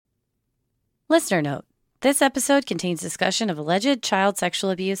Listener note, this episode contains discussion of alleged child sexual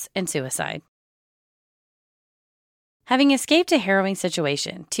abuse and suicide. Having escaped a harrowing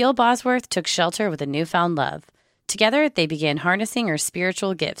situation, Teal Bosworth took shelter with a newfound love. Together, they began harnessing her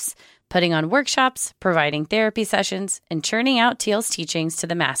spiritual gifts, putting on workshops, providing therapy sessions, and churning out Teal's teachings to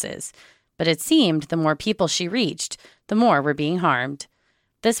the masses. But it seemed the more people she reached, the more were being harmed.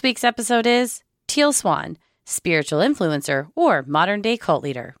 This week's episode is Teal Swan, Spiritual Influencer or Modern-Day Cult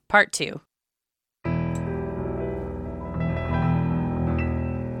Leader, Part 2.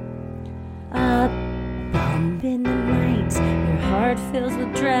 A bump in the night, your heart fills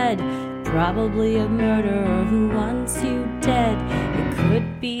with dread. Probably a murderer who wants you dead. It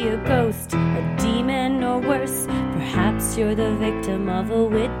could be a ghost, a demon, or worse. Perhaps you're the victim of a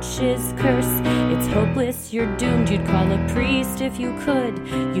witch's curse. It's hopeless, you're doomed. You'd call a priest if you could.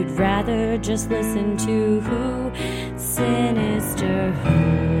 You'd rather just listen to who?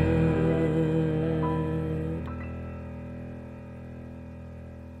 Sinisterhood.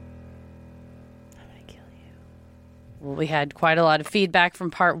 Well, we had quite a lot of feedback from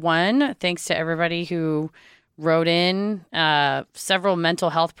part 1. Thanks to everybody who wrote in. Several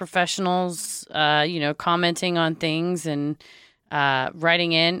mental health professionals, commenting on things and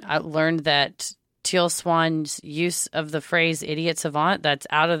writing in. I learned that Teal Swan's use of the phrase idiot savant, that's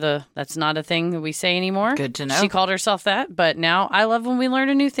not a thing that we say anymore. Good to know. She called herself that, but now I love when we learn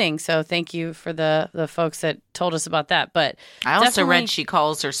a new thing. So thank you for the folks that told us about that. But I also read she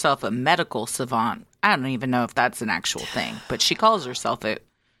calls herself a medical savant. I don't even know if that's an actual thing, but she calls herself it.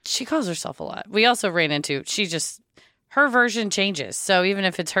 She calls herself a lot. We also ran into, her version changes. So even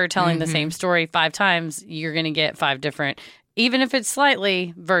if it's her telling the same story 5 times, you're going to get 5 different, even if it's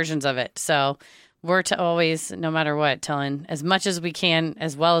slightly, versions of it. So we're always, no matter what, telling as much as we can,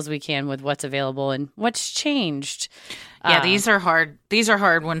 as well as we can with what's available and what's changed. Yeah, these are hard. These are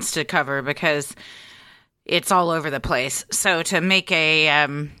hard ones to cover because it's all over the place. So to make a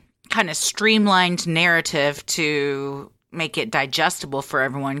kind of streamlined narrative to make it digestible for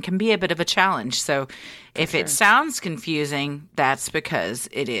everyone can be a bit of a challenge. So if it sounds confusing, that's because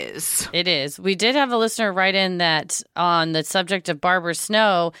it is. It is. We did have a listener write in that on the subject of Barbara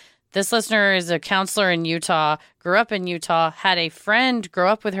Snow. This listener is a counselor in Utah, grew up in Utah, had a friend grow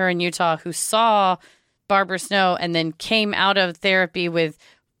up with her in Utah who saw Barbara Snow and then came out of therapy with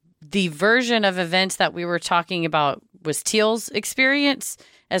the version of events that we were talking about was Teal's experience.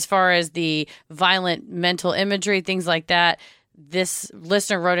 As far as the violent mental imagery, things like that, this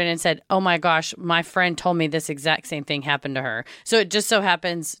listener wrote in and said, oh my gosh, my friend told me this exact same thing happened to her. So it just so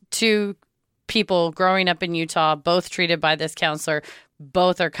happens 2 people growing up in Utah, both treated by this counselor,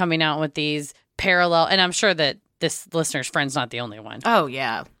 both are coming out with these parallel. And I'm sure that this listener's friend's not the only one. Oh,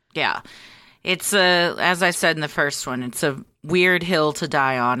 yeah. Yeah. It's as I said in the first one, it's a weird hill to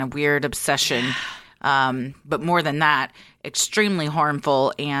die on, a weird obsession. But more than that, extremely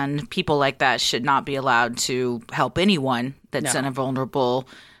harmful, and people like that should not be allowed to help anyone that's in a vulnerable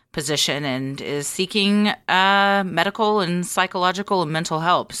position and is seeking medical and psychological and mental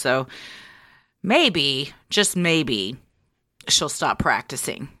help. So maybe, just maybe, she'll stop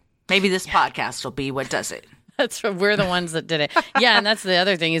practicing. Maybe this podcast will be what does it. We're the ones that did it. Yeah, and that's the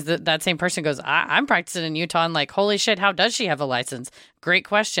other thing is that same person goes, I'm practicing in Utah, and like, holy shit, how does she have a license? Great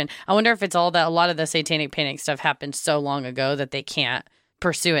question. I wonder if it's all that a lot of the satanic panic stuff happened so long ago that they can't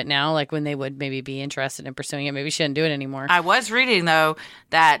pursue it now, like when they would maybe be interested in pursuing it. Maybe she shouldn't do it anymore. I was reading, though,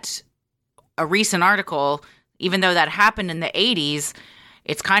 that a recent article, even though that happened in the 80s,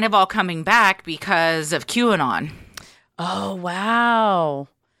 it's kind of all coming back because of QAnon. Oh, wow.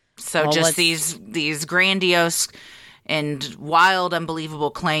 So these grandiose and wild, unbelievable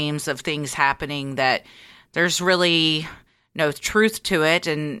claims of things happening that there's really no truth to it.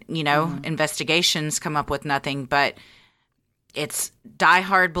 And, investigations come up with nothing. But it's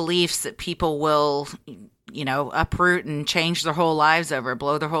diehard beliefs that people will, uproot and change their whole lives over,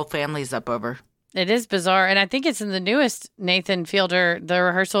 blow their whole families up over. It is bizarre. And I think it's in the newest Nathan Fielder, the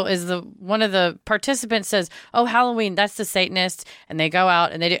rehearsal is one of the participants says, oh, Halloween, that's the Satanist. And they go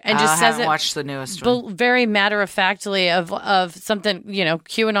out and they do, and just says it. I haven't watched the newest one. Very matter of factly of something,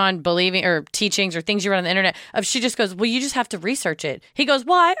 QAnon believing or teachings or things you read on the internet she just goes, well, you just have to research it. He goes,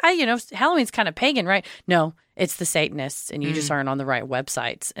 well, I Halloween's kind of pagan, right? No, it's the Satanists and you just aren't on the right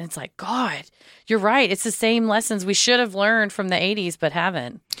websites. And it's like, God, you're right. It's the same lessons we should have learned from the 80s, but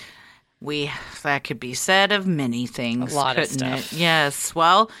haven't. That could be said of many things. A lot of stuff. It? Yes.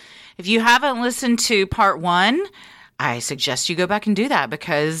 Well, if you haven't listened to part 1, I suggest you go back and do that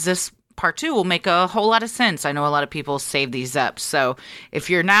because this part 2 will make a whole lot of sense. I know a lot of people save these up. So if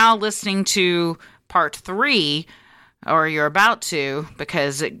you're now listening to part 3, or you're about to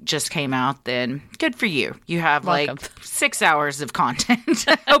because it just came out, then good for you. You have Welcome. like 6 hours of content.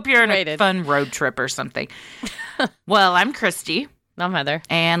 Hope you're on a Rated. fun road trip or something. Well, I'm Christy, I'm Heather.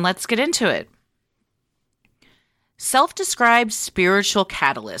 and let's get into it. Self-described spiritual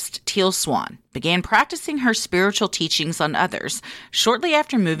catalyst Teal Swan began practicing her spiritual teachings on others shortly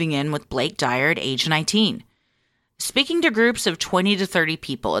after moving in with Blake Dyer at age 19. Speaking to groups of 20 to 30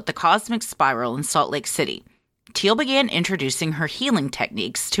 people at the Cosmic Spiral in Salt Lake City, Teal began introducing her healing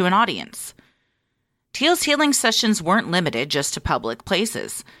techniques to an audience. Teal's healing sessions weren't limited just to public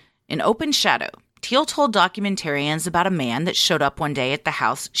places. In Open Shadow, Teal told documentarians about a man that showed up one day at the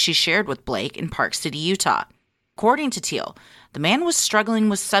house she shared with Blake in Park City, Utah. According to Teal, the man was struggling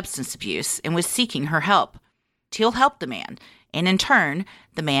with substance abuse and was seeking her help. Teal helped the man, and in turn,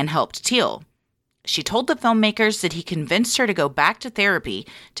 the man helped Teal. She told the filmmakers that he convinced her to go back to therapy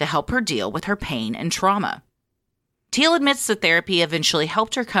to help her deal with her pain and trauma. Teal admits that therapy eventually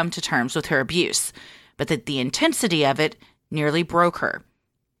helped her come to terms with her abuse, but that the intensity of it nearly broke her.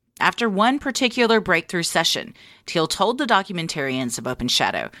 After one particular breakthrough session, Teal told the documentarians of Open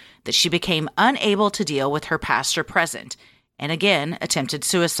Shadow that she became unable to deal with her past or present, and again attempted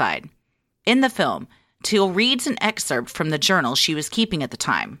suicide. In the film, Teal reads an excerpt from the journal she was keeping at the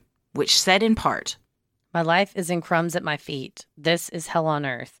time, which said in part, My life is in crumbs at my feet. This is hell on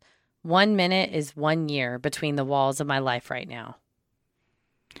earth. 1 minute is 1 year between the walls of my life right now.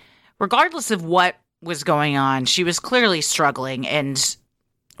 Regardless of what was going on, she was clearly struggling, and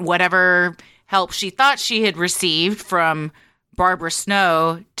whatever help she thought she had received from Barbara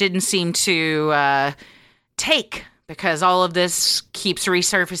Snow didn't seem to take, because all of this keeps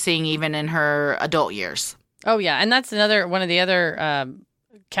resurfacing even in her adult years. Oh, yeah. And that's one of the other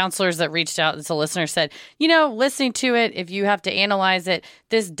counselors that reached out as a listener said, listening to it, if you have to analyze it,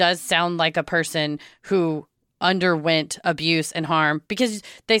 this does sound like a person who underwent abuse and harm, because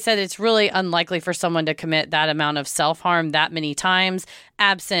they said it's really unlikely for someone to commit that amount of self-harm that many times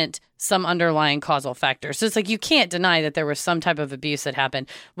absent some underlying causal factor. So it's like you can't deny that there was some type of abuse that happened,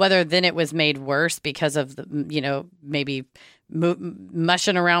 whether then it was made worse because of the, maybe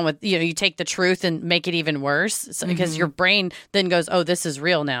mushing around with, you take the truth and make it even worse, because your brain then goes, oh, this is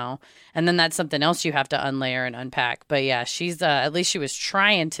real now. And then that's something else you have to unlayer and unpack. But yeah, she's at least she was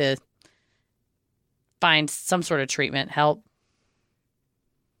trying to find some sort of treatment, help.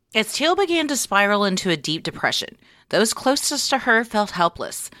 As Teal began to spiral into a deep depression, those closest to her felt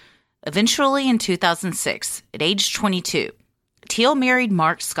helpless. Eventually, in 2006, at age 22, Teal married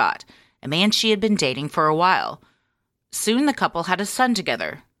Mark Scott, a man she had been dating for a while. Soon the couple had a son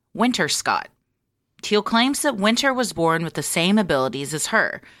together, Winter Scott. Teal claims that Winter was born with the same abilities as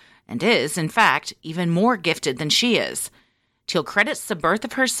her, and is, in fact, even more gifted than she is. Teal credits the birth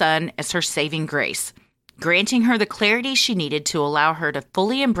of her son as her saving grace, granting her the clarity she needed to allow her to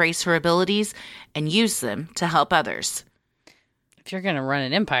fully embrace her abilities and use them to help others. If you're going to run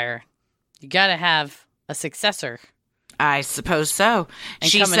an empire, you got to have a successor. I suppose so. And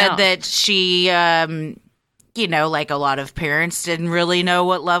she said that she, like a lot of parents, didn't really know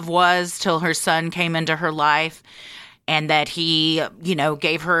what love was till her son came into her life, and that he,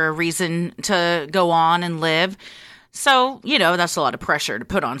 gave her a reason to go on and live. So, that's a lot of pressure to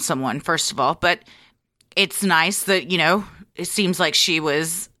put on someone, first of all. But it's nice that, it seems like she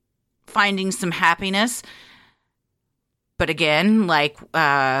was finding some happiness. But again, like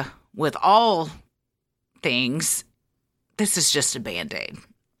with all things, this is just a Band-Aid.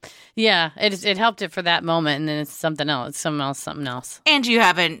 Yeah, it helped it for that moment, and then it's something else. Something else. And you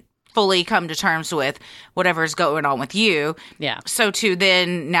haven't fully come to terms with whatever's going on with you. Yeah. So to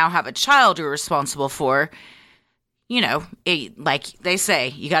then now have a child you're responsible for, like they say,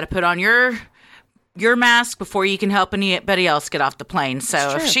 you got to put on your mask before you can help anybody else get off the plane.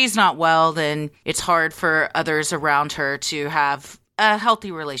 So if she's not well, then it's hard for others around her to have a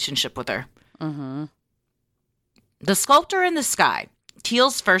healthy relationship with her. Mm-hmm. The Sculptor in the Sky,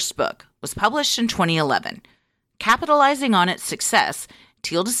 Teal's first book, was published in 2011. Capitalizing on its success,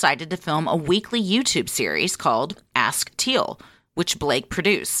 Teal decided to film a weekly YouTube series called Ask Teal, which Blake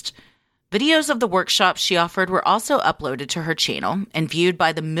produced. Videos of the workshops she offered were also uploaded to her channel and viewed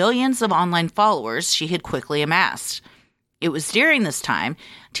by the millions of online followers she had quickly amassed. It was during this time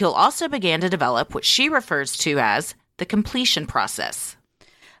Teal also began to develop what she refers to as the completion process.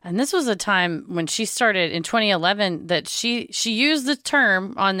 And this was a time when she started in 2011 that she used the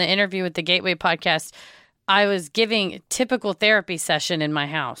term on the interview with the Gateway podcast. I was giving a typical therapy session in my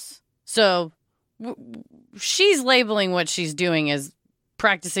house. So she's labeling what she's doing as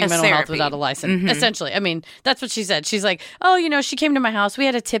practicing As mental health therapy. without a license, essentially. I mean, that's what she said. She's like, oh, she came to my house. We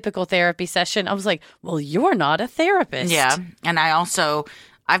had a typical therapy session. I was like, well, you're not a therapist. Yeah. And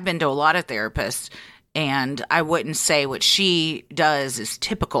I've been to a lot of therapists, and I wouldn't say what she does is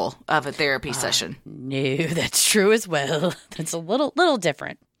typical of a therapy session. No, that's true as well. That's a little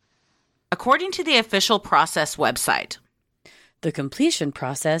different. According to the official process website, the completion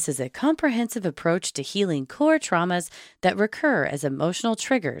process is a comprehensive approach to healing core traumas that recur as emotional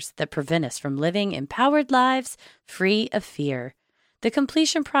triggers that prevent us from living empowered lives free of fear. The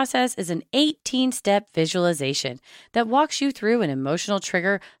completion process is an 18-step visualization that walks you through an emotional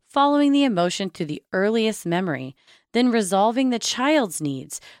trigger, following the emotion to the earliest memory, then resolving the child's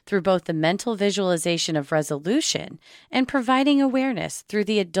needs through both the mental visualization of resolution and providing awareness through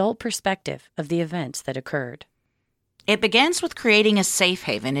the adult perspective of the events that occurred. it begins with creating a safe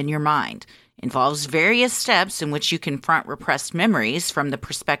haven in your mind, involves various steps in which you confront repressed memories from the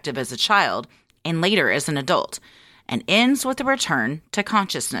perspective as a child and later as an adult, and ends with a return to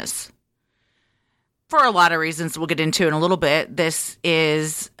consciousness. For a lot of reasons we'll get into in a little bit, this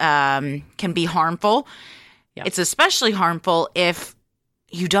can be harmful. Yep. It's especially harmful if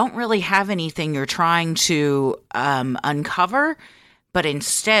you don't really have anything you're trying to uncover, but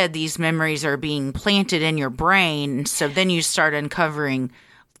instead these memories are being planted in your brain. So then you start uncovering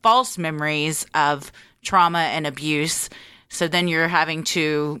false memories of trauma and abuse. So then you're having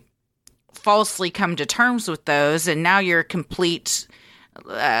to falsely come to terms with those, and now you're complete.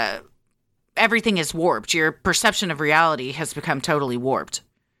 Everything is warped. Your perception of reality has become totally warped.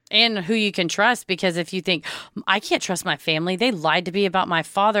 And who you can trust, because if you think, I can't trust my family, they lied to me about my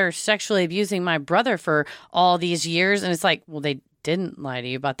father sexually abusing my brother for all these years. And it's like, well, they didn't lie to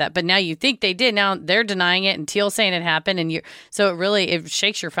you about that. But now you think they did. Now they're denying it, and Teal saying it happened. And so it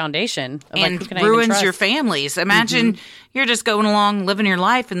shakes your foundation. And who can I ruins even trust? your families. Imagine you're just going along, living your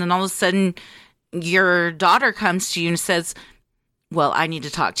life, and then all of a sudden your daughter comes to you and says, well, I need to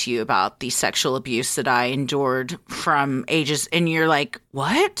talk to you about the sexual abuse that I endured from ages. And you're like,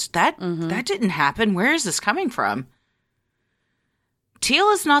 what? That didn't happen. Where is this coming from? Teal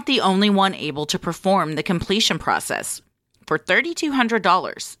is not the only one able to perform the completion process. For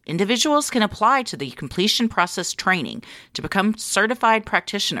 $3,200, individuals can apply to the completion process training to become certified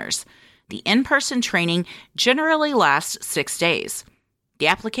practitioners. The in-person training generally lasts 6 days. The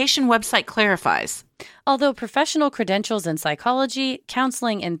application website clarifies. Although professional credentials in psychology,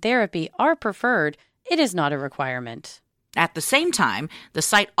 counseling, and therapy are preferred, it is not a requirement. At the same time, the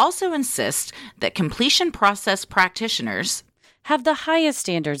site also insists that completion process practitioners have the highest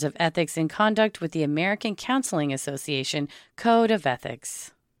standards of ethics and conduct with the American Counseling Association Code of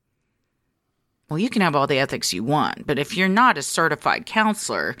Ethics. Well, you can have all the ethics you want, but if you're not a certified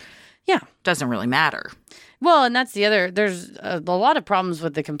counselor, it doesn't really matter. Well, and that's the other, there's a lot of problems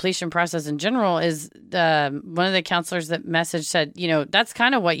with the completion process in general is one of the counselors that messaged said, that's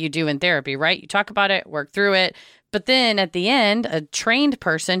kind of what you do in therapy, right? You talk about it, work through it. But then at the end, a trained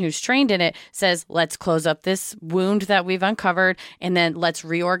person who's trained in it says, let's close up this wound that we've uncovered, and then let's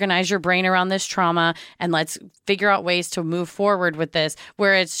reorganize your brain around this trauma, and let's figure out ways to move forward with this.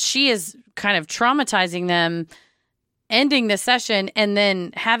 Whereas she is kind of traumatizing them, ending the session, and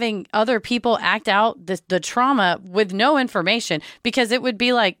then having other people act out the trauma with no information, because it would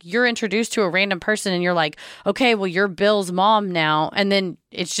be like you're introduced to a random person and you're like, okay, well, you're Bill's mom now. And then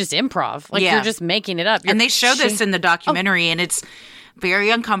it's just improv. Like you're just making it up. And they show this in the documentary, and it's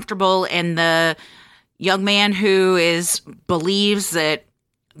very uncomfortable. And the young man who believes that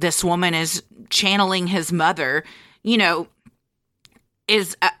this woman is channeling his mother,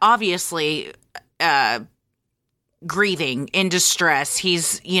 is obviously grieving, in distress.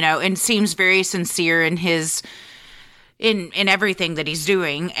 He's, and seems very sincere in his, in everything that he's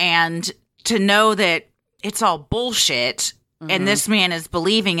doing. And to know that it's all bullshit, and this man is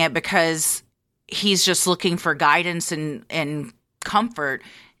believing it because he's just looking for guidance and comfort,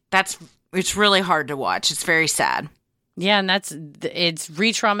 it's really hard to watch. It's very sad. Yeah, and it's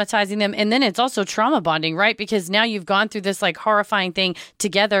re-traumatizing them. And then it's also trauma bonding, right? Because now you've gone through this like horrifying thing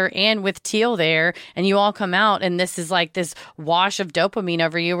together and with Teal there, and you all come out, and this is like this wash of dopamine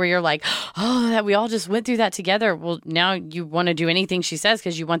over you where you're like, oh, that we all just went through that together. Well, now you want to do anything she says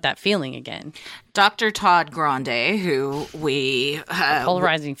because you want that feeling again. Dr. Todd Grande, who a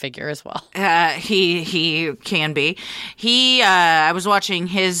polarizing figure as well. He can be. I was watching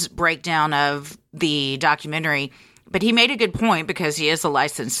his breakdown of the documentary, but he made a good point, because he is a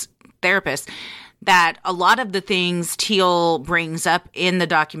licensed therapist, that a lot of the things Teal brings up in the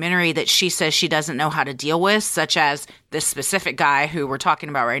documentary that she says she doesn't know how to deal with, such as this specific guy who we're talking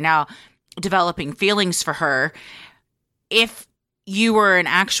about right now, developing feelings for her. If you were an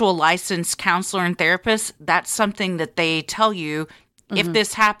actual licensed counselor and therapist, that's something that they tell you if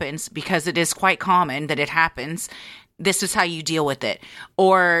this happens, because it is quite common that it happens, this is how you deal with it.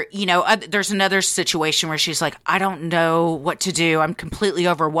 Or, there's another situation where she's like, I don't know what to do. I'm completely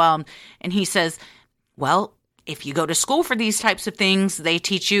overwhelmed. And he says, well, if you go to school for these types of things, they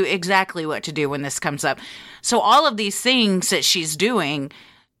teach you exactly what to do when this comes up. So all of these things that she's doing,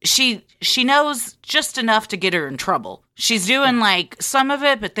 she knows just enough to get her in trouble. She's doing like some of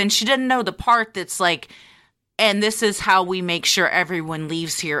it, but then she doesn't know the part that's like, and this is how we make sure everyone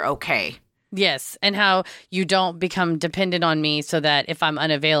leaves here okay. Yes, and how you don't become dependent on me so that if I'm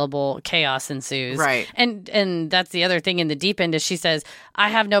unavailable, chaos ensues. Right. And that's the other thing in the deep end is she says, I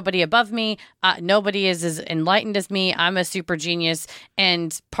have nobody above me. Nobody is as enlightened as me. I'm a super genius.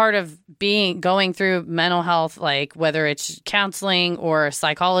 And part of going through mental health, like whether it's counseling or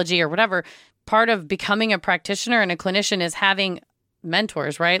psychology or whatever, part of becoming a practitioner and a clinician is having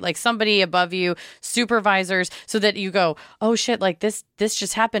mentors, right? Like somebody above you, supervisors, so that you go, oh shit, like this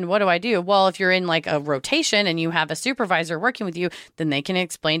just happened. What do I do? Well, if you're in like a rotation and you have a supervisor working with you, then they can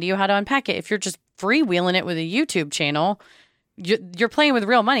explain to you how to unpack it. If you're just freewheeling it with a YouTube channel, you're playing with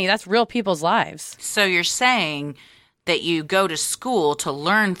real money. That's real people's lives. So you're saying that you go to school to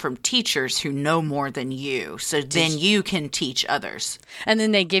learn from teachers who know more than you, so then you can teach others. And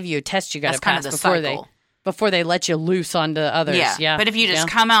then they give you a test you got to pass kind of the before they let you loose onto others. Yeah. But if you just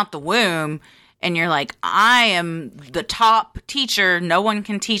come out the womb and you're like, I am the top teacher, no one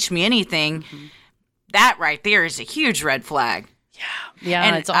can teach me anything, that right there is a huge red flag. Yeah.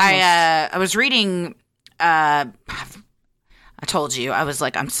 And it's almost... I was reading, I told you, I was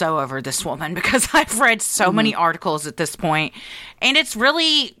like, I'm so over this woman because I've read so many articles at this point. And it's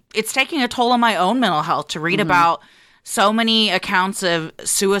taking a toll on my own mental health to read about so many accounts of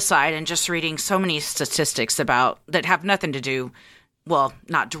suicide and just reading so many statistics about that have nothing to do, well,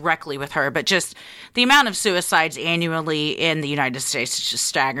 not directly with her, but just the amount of suicides annually in the United States is just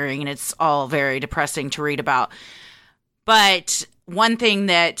staggering, and it's all very depressing to read about. But one thing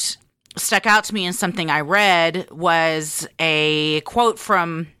that stuck out to me and something I read was a quote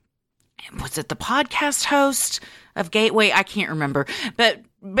from, was it the podcast host of Gateway? I can't remember. But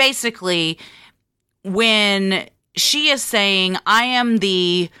basically, when she is saying, I am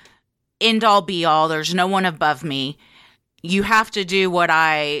the end-all be-all, there's no one above me, you have to do what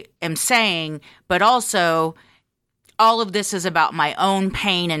I am saying, but also all of this is about my own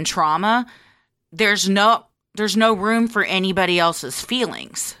pain and trauma. There's no room for anybody else's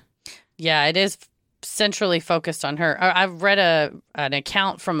feelings. Yeah, it is centrally focused on her. I've read an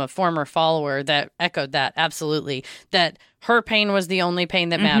account from a former follower that echoed that, absolutely, that her pain was the only pain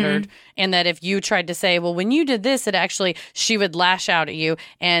that mattered, and that if you tried to say, well, when you did this, she would lash out at you.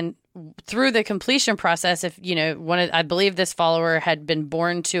 And through the completion process, if, I believe this follower had been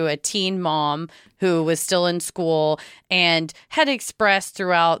born to a teen mom who was still in school and had expressed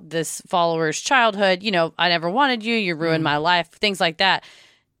throughout this follower's childhood, I never wanted you, you ruined my life, things like that.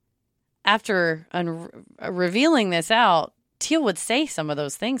 After revealing this out, Teal would say some of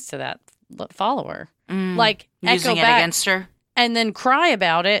those things to that follower. Like using it against her. And then cry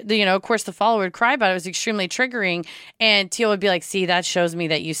about it. Of course, the follower would cry about it. It was extremely triggering. And Teal would be like, see, that shows me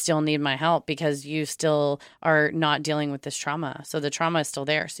that you still need my help because you still are not dealing with this trauma. So the trauma is still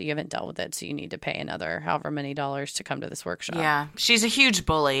there. So you haven't dealt with it. So you need to pay another however many dollars to come to this workshop. Yeah. She's a huge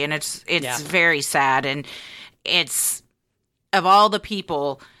bully. And it's very sad. And it's, of all the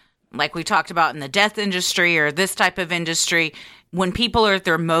people, like we talked about in the death industry or this type of industry, when people are at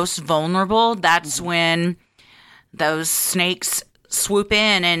their most vulnerable, that's when those snakes swoop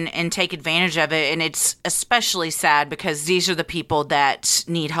in and take advantage of it. And it's especially sad because these are the people that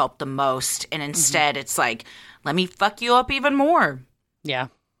need help the most. And instead, it's like, let me fuck you up even more. Yeah.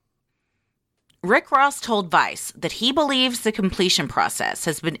 Rick Ross told Vice that he believes the completion process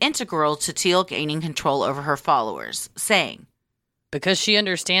has been integral to Teal gaining control over her followers, saying, because she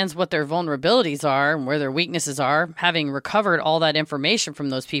understands what their vulnerabilities are and where their weaknesses are, having recovered all that information from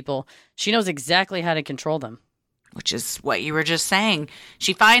those people, she knows exactly how to control them. Which is what you were just saying.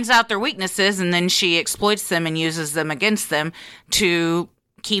 She finds out their weaknesses and then she exploits them and uses them against them to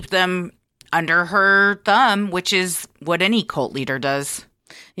keep them under her thumb, which is what any cult leader does.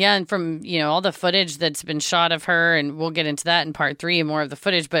 Yeah, and from, all the footage that's been shot of her, and we'll get into that in part 3, more of the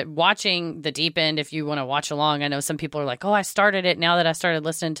footage, but watching the deep end, if you want to watch along, I know some people are like, oh, I started it now that I started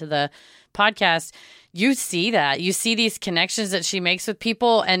listening to the podcast. You see that. You see these connections that she makes with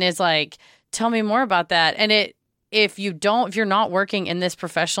people and is like, tell me more about that. And if you're not working in this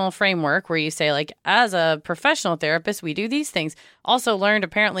professional framework where you say, like, as a professional therapist, we do these things. Also learned,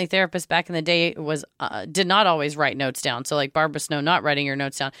 apparently, therapists back in the day did not always write notes down. So, like, Barbara Snow not writing your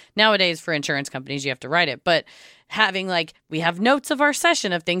notes down. Nowadays, for insurance companies, you have to write it. But having, like, we have notes of our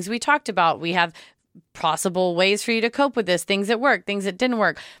session of things we talked about. We have possible ways for you to cope with this, things that work, things that didn't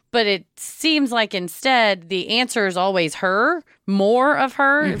work. But it seems like instead the answer is always her, more of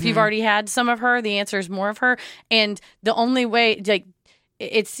her. If you've already had some of her, the answer is more of her. And the only way, like,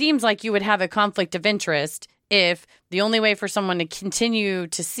 it seems like you would have a conflict of interest if the only way for someone to continue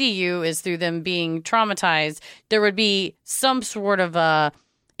to see you is through them being traumatized. There would be some sort of a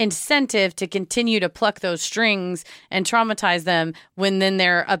incentive to continue to pluck those strings and traumatize them when then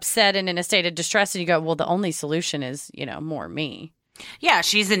they're upset and in a state of distress, and you go, well, the only solution is, more me. Yeah,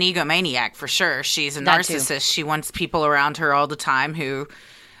 she's an egomaniac for sure. She's a narcissist. She wants people around her all the time who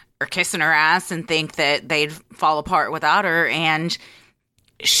are kissing her ass and think that they'd fall apart without her, and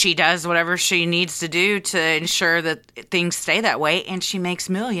she does whatever she needs to do to ensure that things stay that way, and she makes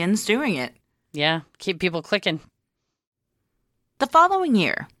millions doing it. Yeah, keep people clicking. The following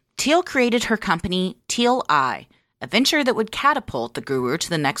year, Teal created her company, Teal, a venture that would catapult the guru to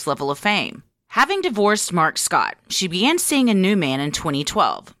the next level of fame. Having divorced Mark Scott, she began seeing a new man in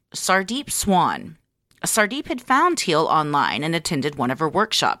 2012, Swan. Sardeep had found Teal online and attended one of her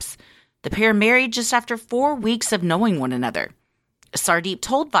workshops. The pair married just after 4 weeks of knowing one another. Sardeep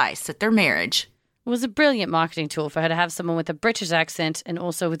told Vice that their marriage was a brilliant marketing tool for her to have someone with a British accent and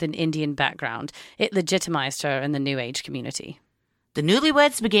also with an Indian background. It legitimized her in the New Age community. The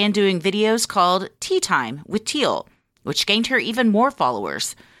newlyweds began doing videos called Tea Time with Teal, which gained her even more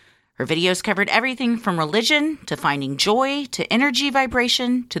followers. Her videos covered everything from religion to finding joy to energy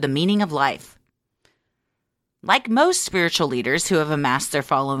vibration to the meaning of life. Like most spiritual leaders who have amassed their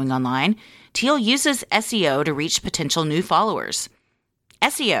following online, Teal uses SEO to reach potential new followers.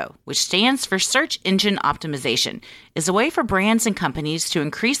 SEO, which stands for Search Engine Optimization, is a way for brands and companies to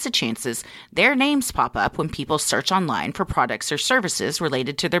increase the chances their names pop up when people search online for products or services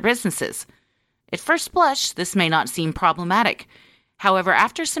related to their businesses. At first blush, this may not seem problematic. However,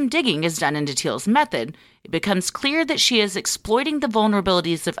 after some digging is done into Teal's method, it becomes clear that she is exploiting the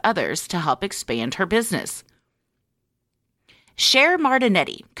vulnerabilities of others to help expand her business. Cher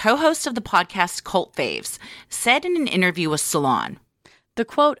Martinetti, co-host of the podcast Cult Faves, said in an interview with Salon, the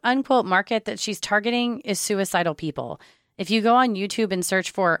quote-unquote market that she's targeting is suicidal people. If you go on YouTube and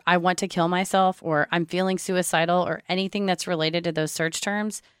search for, I want to kill myself, or I'm feeling suicidal, or anything that's related to those search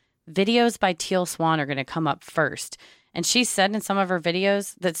terms, videos by Teal Swan are going to come up first. And she said in some of her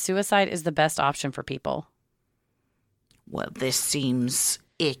videos that suicide is the best option for people. Well, this seems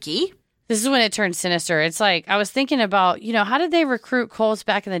icky. This is when it turns sinister. It's like, I was thinking about, how did they recruit cults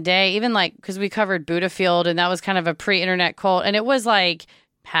back in the day? Even like, because we covered Buddha Field, and that was kind of a pre-internet cult. And it was like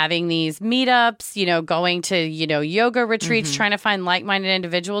having these meetups, going to, yoga retreats, trying to find like-minded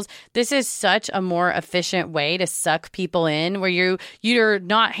individuals. This is such a more efficient way to suck people in, where you're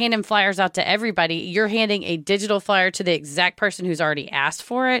not handing flyers out to everybody. You're handing a digital flyer to the exact person who's already asked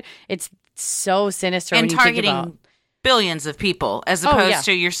for it. It's so sinister and when you targeting think about billions of people, as opposed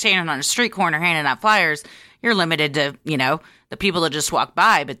to you're standing on a street corner handing out flyers. You're limited to, the people that just walk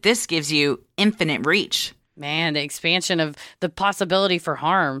by, but this gives you infinite reach. Man, the expansion of the possibility for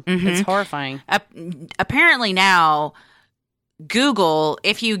harm. It's horrifying. Apparently now, Google,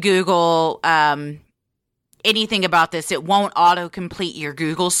 if you Google anything about this, it won't auto-complete your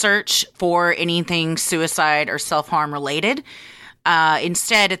Google search for anything suicide or self-harm related.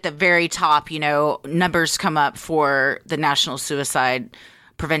 Instead, at the very top, numbers come up for the National Suicide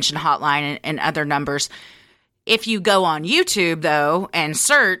Prevention Hotline and other numbers. If you go on YouTube, though, and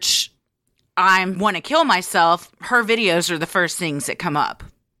search, I want to kill myself, her videos are the first things that come up.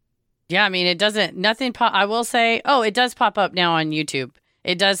 Yeah, I mean, I will say, it does pop up now on YouTube.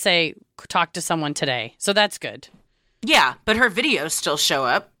 It does say, talk to someone today. So that's good. Yeah, but her videos still show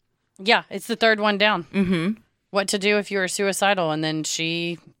up. Yeah, it's the third one down. Mm-hmm. What to do if you were suicidal, and then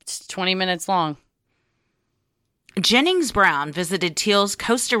it's 20 minutes long. Jennings Brown visited Teal's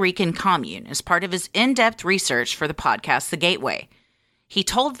Costa Rican commune as part of his in-depth research for the podcast The Gateway. He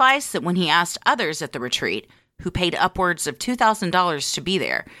told Vice that when he asked others at the retreat, who paid upwards of $2,000 to be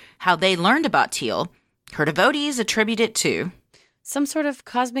there, how they learned about Teal, her devotees attribute it to some sort of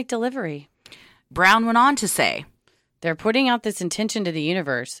cosmic delivery. Brown went on to say, they're putting out this intention to the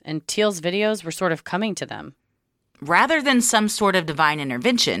universe, and Teal's videos were sort of coming to them. Rather than some sort of divine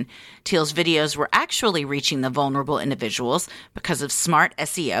intervention, Teal's videos were actually reaching the vulnerable individuals because of smart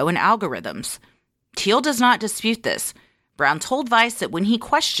SEO and algorithms. Teal does not dispute this. Brown told Vice that when he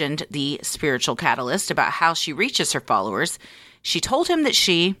questioned the spiritual catalyst about how she reaches her followers, she told him that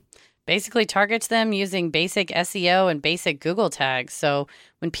she basically targets them using basic SEO and basic Google tags. So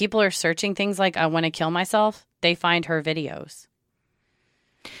when people are searching things like I want to kill myself, they find her videos.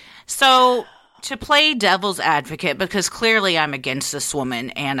 So to play devil's advocate, because clearly I'm against this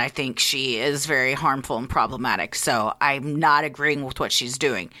woman and I think she is very harmful and problematic, so I'm not agreeing with what she's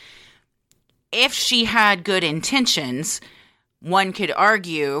doing. If she had good intentions, one could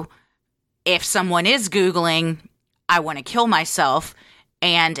argue if someone is Googling, I want to kill myself,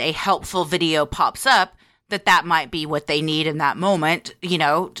 and a helpful video pops up, that might be what they need in that moment. You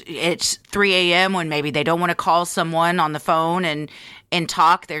know, it's 3 a.m. when maybe they don't want to call someone on the phone and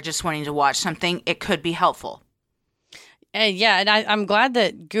talk. They're just wanting to watch something. It could be helpful. And I'm glad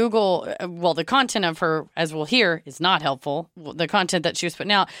that Google, the content of her, as we'll hear, is not helpful, the content that she was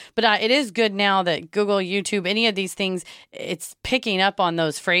putting out. But it is good now that Google, YouTube, any of these things, it's picking up on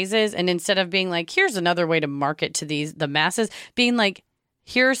those phrases. And instead of being like, here's another way to market to the masses, being like,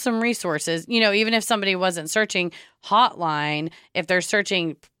 here are some resources. You know, even if somebody wasn't searching hotline, if they're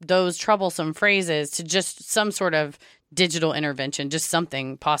searching those troublesome phrases to just some sort of digital intervention, just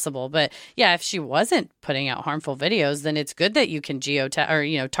something possible. But yeah, if she wasn't putting out harmful videos, then it's good that you can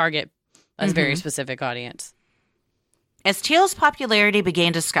target a very specific audience. As Teal's popularity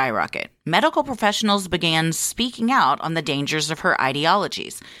began to skyrocket, medical professionals began speaking out on the dangers of her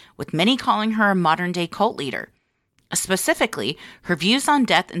ideologies, with many calling her a modern-day cult leader. Specifically, her views on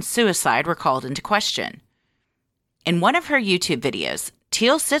death and suicide were called into question. In one of her YouTube videos,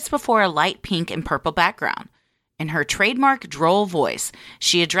 Teal sits before a light pink and purple background. In her trademark droll voice,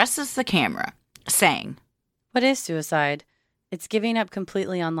 she addresses the camera, saying, "What is suicide? It's giving up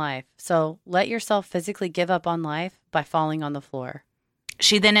completely on life. So let yourself physically give up on life by falling on the floor."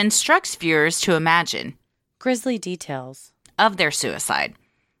 She then instructs viewers to imagine grisly details of their suicide.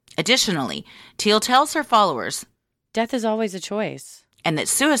 Additionally, Teal tells her followers, death is always a choice, and that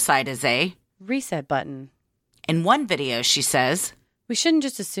suicide is a reset button. In one video, she says, "We shouldn't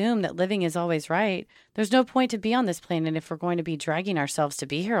just assume that living is always right. There's no point to be on this planet if we're going to be dragging ourselves to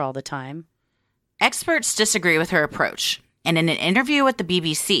be here all the time." Experts disagree with her approach, and in an interview with the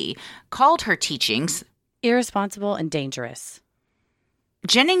BBC, called her teachings irresponsible and dangerous.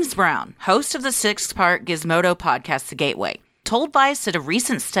 Jennings Brown, host of the 6-part Gizmodo podcast The Gateway, told Vice that a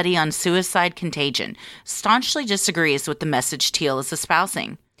recent study on suicide contagion staunchly disagrees with the message Teal is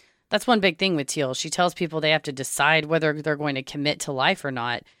espousing. That's one big thing with Teal. She tells people they have to decide whether they're going to commit to life or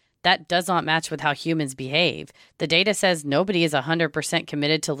not. That does not match with how humans behave. The data says nobody is 100%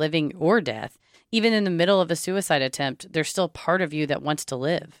 committed to living or death. Even in the middle of a suicide attempt, there's still part of you that wants to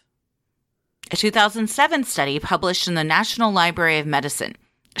live. A 2007 study published in the National Library of Medicine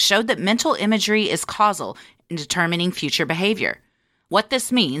showed that mental imagery is causal in determining future behavior. What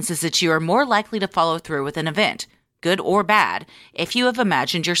this means is that you are more likely to follow through with an event, good or bad, if you have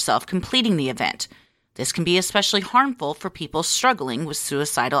imagined yourself completing the event. This can be especially harmful for people struggling with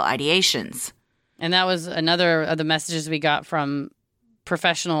suicidal ideations. And that was another of the messages we got from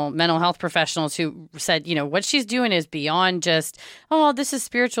professional mental health professionals who said, you know, what she's doing is beyond just, oh, this is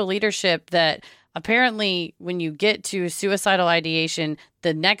spiritual leadership, that apparently when you get to suicidal ideation,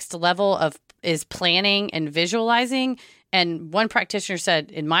 the next level of is planning and visualizing. And one practitioner said,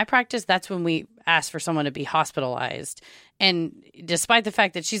 in my practice, that's when we ask for someone to be hospitalized. And despite the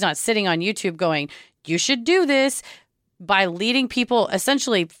fact that she's not sitting on YouTube going, you should do this, by leading people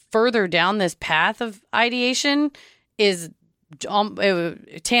essentially further down this path of ideation is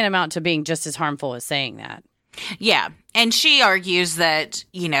tantamount to being just as harmful as saying that. Yeah. And she argues that,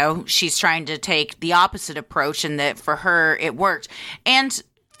 you know, she's trying to take the opposite approach and that for her it worked. And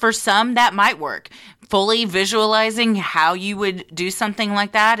for some, that might work. Fully visualizing how you would do something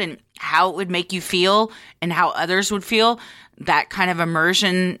like that and how it would make you feel and how others would feel, that kind of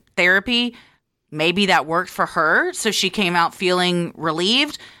immersion therapy, maybe that worked for her. So she came out feeling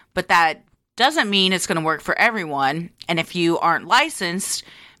relieved, but that doesn't mean it's going to work for everyone. And if you aren't licensed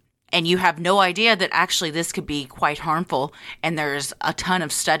and you have no idea that actually this could be quite harmful, and there's a ton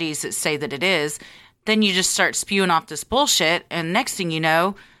of studies that say that it is, then you just start spewing off this bullshit. And next thing you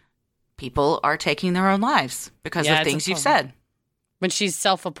know, people are taking their own lives because of things you've said. When she's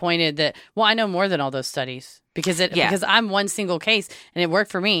self-appointed that, well, I know more than all those studies because I'm one single case and it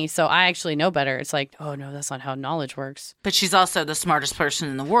worked for me. So I actually know better. It's like, oh no, that's not how knowledge works. But she's also the smartest person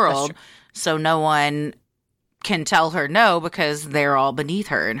in the world. So no one can tell her no because they're all beneath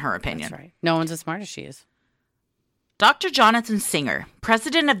her, in her opinion. That's right. No one's as smart as she is. Dr. Jonathan Singer,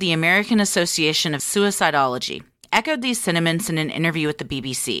 president of the American Association of Suicidology, echoed these sentiments in an interview with the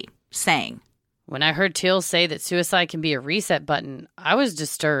BBC, saying, When I heard Teal say that suicide can be a reset button, I was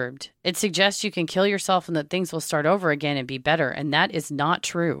disturbed. It suggests you can kill yourself and that things will start over again and be better, and that is not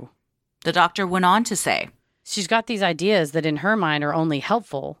true. The doctor went on to say, she's got these ideas that in her mind are only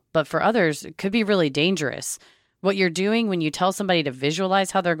helpful, but for others, it could be really dangerous. What you're doing when you tell somebody to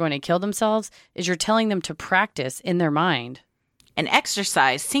visualize how they're going to kill themselves is you're telling them to practice in their mind. An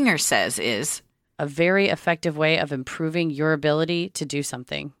exercise, Singer says, is a very effective way of improving your ability to do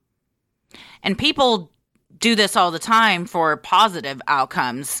something. And people do this all the time for positive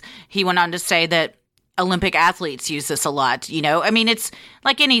outcomes. He went on to say that Olympic athletes use this a lot. It's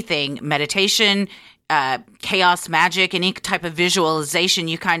like anything, meditation, chaos magic, any type of visualization.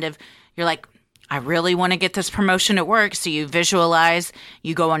 You're like, I really want to get this promotion at work. So you visualize,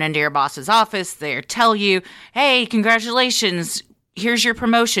 you go on into your boss's office, they tell you, hey, congratulations, here's your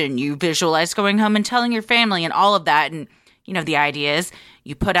promotion. You visualize going home and telling your family and all of that. And, the idea is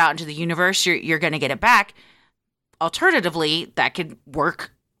you put out into the universe, you're going to get it back. Alternatively, that could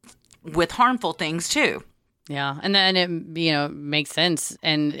work with harmful things too. Yeah. And then it, makes sense.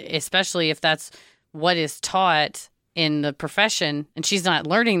 And especially if that's what is taught in the profession, and she's not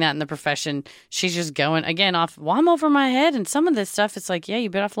learning that in the profession. She's just going, again, off, well, I'm over my head. And some of this stuff, it's like, yeah, you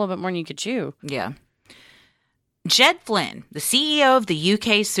bit off a little bit more than you could chew. Yeah. Jed Flynn, the CEO of the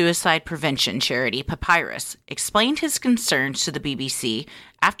UK suicide prevention charity Papyrus, explained his concerns to the BBC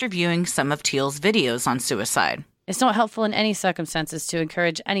after viewing some of Teal's videos on suicide. It's not helpful in any circumstances to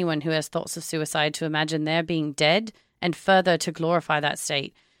encourage anyone who has thoughts of suicide to imagine they're being dead and further to glorify that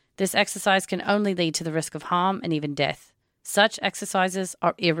state. This exercise can only lead to the risk of harm and even death. Such exercises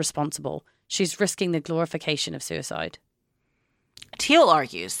are irresponsible. She's risking the glorification of suicide. Teal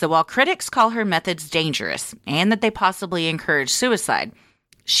argues that while critics call her methods dangerous and that they possibly encourage suicide,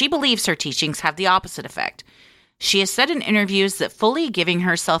 she believes her teachings have the opposite effect. She has said in interviews that fully giving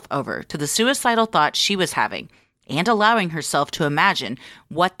herself over to the suicidal thoughts she was having and allowing herself to imagine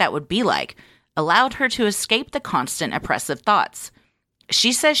what that would be like allowed her to escape the constant oppressive thoughts.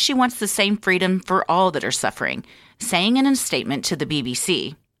 She says she wants the same freedom for all that are suffering, saying in a statement to the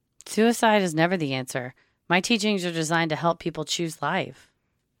BBC, "Suicide is never the answer. My teachings are designed to help people choose life."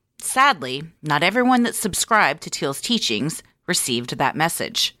 Sadly, not everyone that subscribed to Teal's teachings received that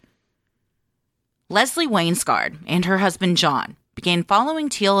message. Leslie Wainsgard and her husband John began following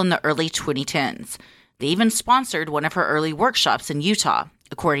Teal in the early 2010s. They even sponsored one of her early workshops in Utah,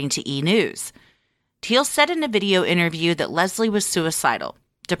 according to E! News. Teal said in a video interview that Leslie was suicidal,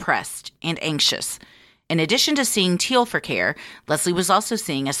 depressed, and anxious. In addition to seeing Teal for care, Leslie was also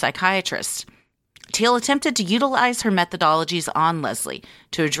seeing a psychiatrist. Teal attempted to utilize her methodologies on Leslie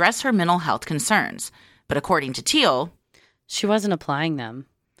to address her mental health concerns. But according to Teal, she wasn't applying them.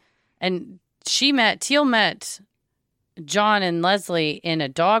 And Teal met John and Leslie in a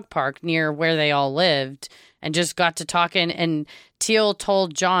dog park near where they all lived and just got to talking. And Teal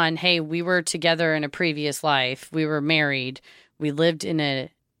told John, hey, we were together in a previous life. We were married. We lived in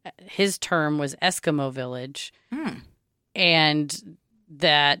his term was Eskimo village. And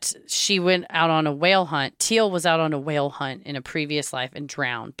that she went out on a whale hunt. Teal was out on a whale hunt in a previous life and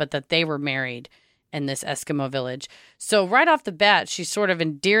drowned, but that they were married in this Eskimo village. So right off the bat, she's sort of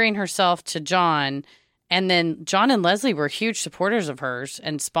endearing herself to John. And then John and Leslie were huge supporters of hers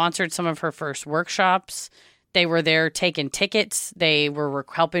and sponsored some of her first workshops. They were there taking tickets. They were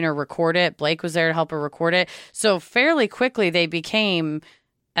helping her record it. Blake was there to help her record it. So fairly quickly, they became,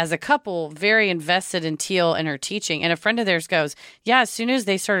 as a couple, very invested in Teal and her teaching. And a friend of theirs goes, yeah, as soon as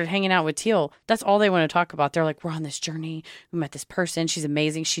they started hanging out with Teal, that's all they want to talk about. They're like, we're on this journey. We met this person. She's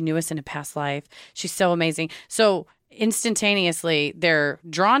amazing. She knew us in a past life. She's so amazing. So instantaneously, they're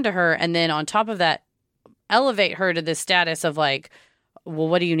drawn to her. And then on top of that, elevate her to this status of like, well,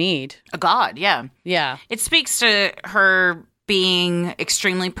 what do you need? A god, yeah. Yeah. It speaks to her being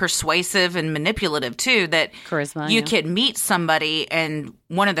extremely persuasive and manipulative, too, that charisma, you can meet somebody and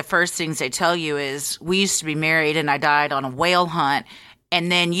one of the first things they tell you is, we used to be married and I died on a whale hunt.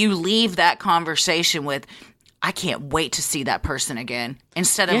 And then you leave that conversation with, I can't wait to see that person again.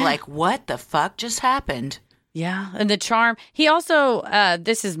 Instead of like, what the fuck just happened? Yeah. And the charm. He also,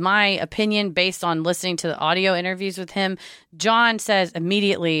 this is my opinion based on listening to the audio interviews with him. John says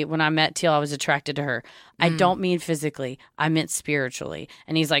immediately when I met Teal, I was attracted to her. I don't mean physically. I meant spiritually.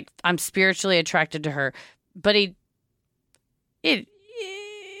 And he's like, I'm spiritually attracted to her. But he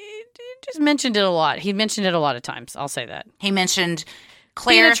just mentioned it a lot. He mentioned it a lot of times. I'll say that. He mentioned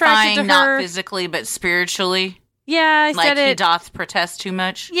clarifying, not physically, but spiritually. Yeah, I like said it. He doth protest too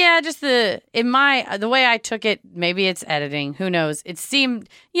much. Yeah, just the way I took it. Maybe it's editing. Who knows? It seemed,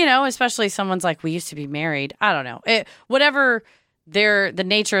 especially someone's like, we used to be married. I don't know. Whatever the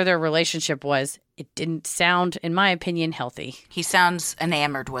nature of their relationship was, it didn't sound, in my opinion, healthy. He sounds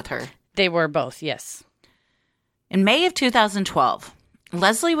enamored with her. They were both, yes. In May of 2012,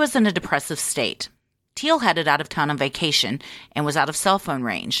 Leslie was in a depressive state. Teal headed out of town on vacation and was out of cell phone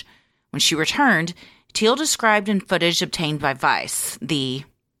range. When she returned, Teal described in footage obtained by Vice the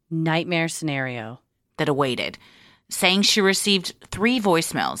nightmare scenario that awaited, saying she received 3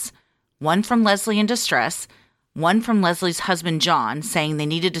 voicemails, one from Leslie in distress, one from Leslie's husband John saying they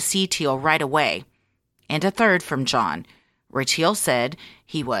needed to see Teal right away, and a third from John, where Teal said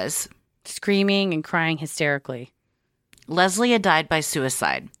he was screaming and crying hysterically. Leslie had died by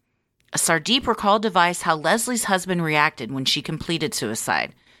suicide. Sardeep recalled to Vice how Leslie's husband reacted when she completed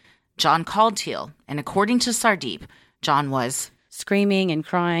suicide. John called Teal, and according to Sardeep, John was screaming and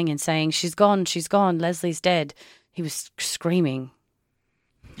crying and saying, she's gone, Leslie's dead. He was screaming.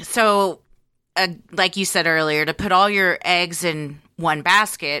 So, like you said earlier, to put all your eggs in one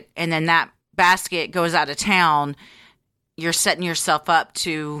basket, and then that basket goes out of town, you're setting yourself up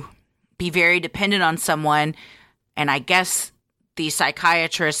to be very dependent on someone. And I guess the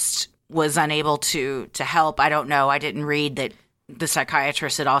psychiatrist was unable to help. I don't know. I didn't read that the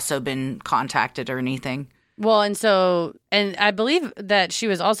psychiatrist had also been contacted or anything. Well, and I believe that she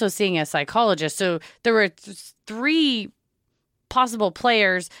was also seeing a psychologist. So there were 3 possible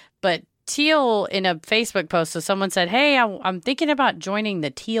players, but Teal in a Facebook post, so someone said, hey, I'm thinking about joining the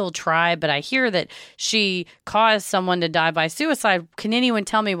Teal tribe, but I hear that she caused someone to die by suicide. Can anyone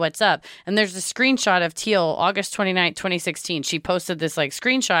tell me what's up? And there's a screenshot of Teal, August 29th, 2016. She posted this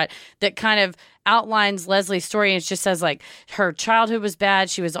screenshot that kind of outlines Leslie's story. And it just says her childhood was bad.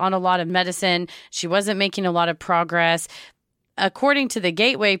 She was on a lot of medicine. She wasn't making a lot of progress. According to the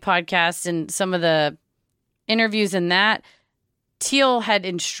Gateway podcast and some of the interviews in that, Teal had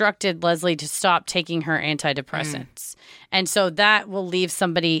instructed Leslie to stop taking her antidepressants. And so that will leave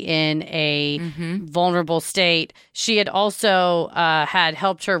somebody in a vulnerable state. She had also had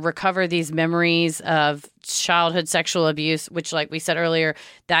helped her recover these memories of childhood sexual abuse, which, like we said earlier,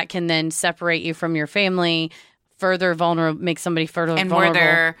 that can then separate you from your family, further vulnerable, make somebody further vulnerable. And were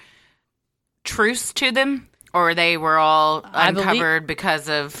there truths to them? Or they were all uncovered because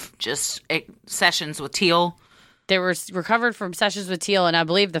of just sessions with Teal? They were recovered from sessions with Teal, and I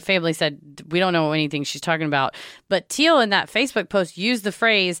believe the family said, we don't know anything she's talking about. But Teal in that Facebook post used the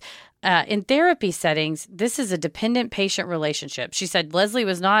phrase, in therapy settings, this is a dependent patient relationship. She said, I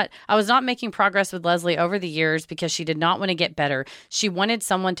was not making progress with Leslie over the years because she did not want to get better. She wanted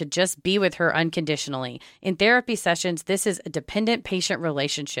someone to just be with her unconditionally. In therapy sessions, this is a dependent patient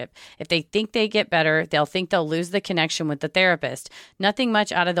relationship. If they think they get better, they'll think they'll lose the connection with the therapist. Nothing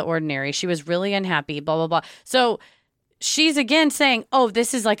much out of the ordinary. She was really unhappy, blah, blah, blah. So she's again saying, oh,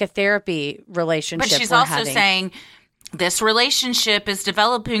 this is like a therapy relationship. But she's also saying, this relationship is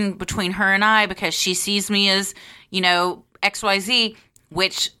developing between her and I because she sees me as, XYZ,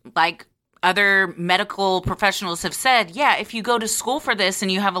 which, like other medical professionals have said, yeah, if you go to school for this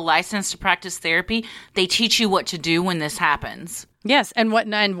and you have a license to practice therapy, they teach you what to do when this happens. Yes, and what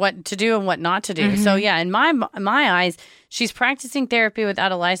to do and what not to do. So, yeah, in my eyes, she's practicing therapy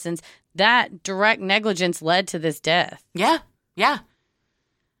without a license. That direct negligence led to this death. Yeah, yeah.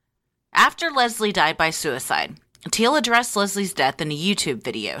 After Leslie died by suicide, Teal addressed Leslie's death in a YouTube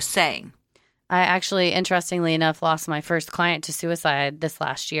video, saying, I actually, interestingly enough, lost my first client to suicide this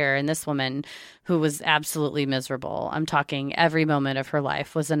last year, and this woman who was absolutely miserable. I'm talking every moment of her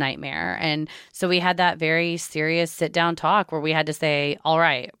life was a nightmare. And so we had that very serious sit-down talk where we had to say, all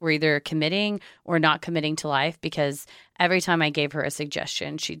right, we're either committing or not committing to life, because every time I gave her a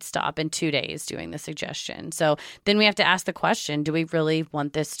suggestion, she'd stop in 2 days doing the suggestion. So then we have to ask the question, do we really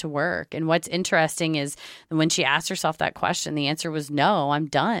want this to work? And what's interesting is when she asked herself that question, the answer was no, I'm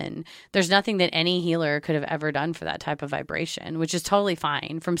done. There's nothing that any healer could have ever done for that type of vibration, which is totally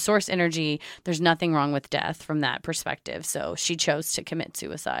fine. From source energy, there's nothing wrong with death from that perspective. So she chose to commit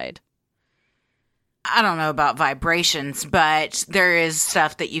suicide. I don't know about vibrations, but there is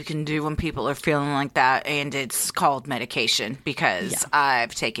stuff that you can do when people are feeling like that, and it's called medication because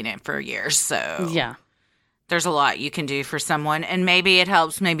I've taken it for years. So yeah, there's a lot you can do for someone, and maybe it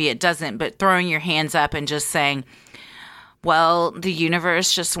helps, maybe it doesn't, but throwing your hands up and just saying, well, the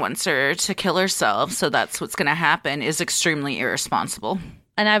universe just wants her to kill herself, so that's what's going to happen, is extremely irresponsible.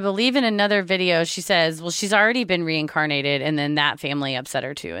 And I believe in another video, she says, well, she's already been reincarnated, and then that family upset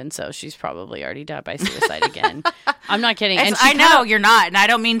her too. And so she's probably already died by suicide again. I'm not kidding. And I know you're not. And I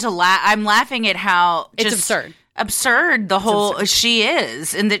don't mean to laugh. I'm laughing at how it's absurd. Absurd she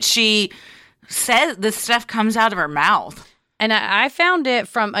is. And that she says this stuff comes out of her mouth. And I found it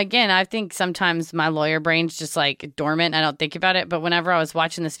from, again, I think sometimes my lawyer brain's just like dormant. I don't think about it. But whenever I was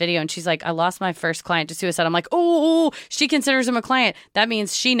watching this video and she's like, I lost my first client to suicide. I'm like, oh, she considers him a client. That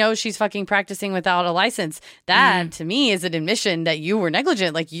means she knows she's fucking practicing without a license. That to me is an admission that you were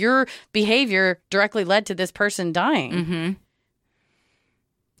negligent. Like your behavior directly led to this person dying. Mm-hmm.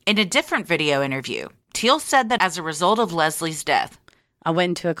 In a different video interview, Teal said that as a result of Leslie's death, I went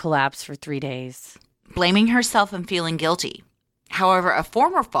into a collapse for 3 days. Blaming herself and feeling guilty. However, a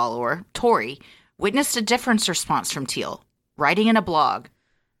former follower, Tori, witnessed a different response from Teal, writing in a blog.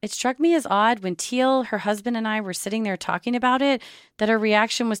 It struck me as odd when Teal, her husband, and I were sitting there talking about it, that her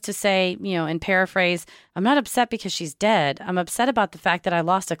reaction was to say, in paraphrase, I'm not upset because she's dead. I'm upset about the fact that I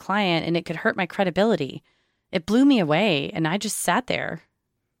lost a client and it could hurt my credibility. It blew me away, and I just sat there.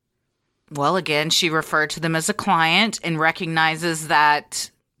 Well, again, she referred to them as a client and recognizes that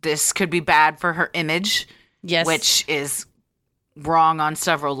this could be bad for her image. Yes. Which is wrong on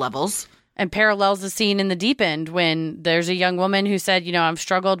several levels. And parallels the scene in The Deep End when there's a young woman who said, I've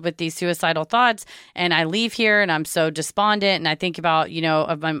struggled with these suicidal thoughts and I leave here and I'm so despondent and I think about,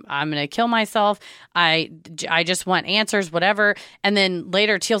 I'm going to kill myself. I just want answers, whatever. And then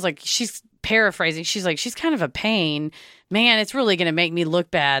later Teal's like, she's paraphrasing. She's like, she's kind of a pain. Man, it's really going to make me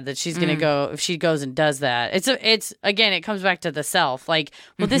look bad that she's going to go, if she goes and does that. It's again, it comes back to the self. Like,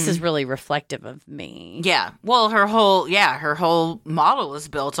 well, this is really reflective of me. Yeah. Well, her whole model is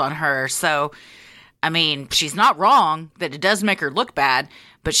built on her. So, I mean, she's not wrong that it does make her look bad,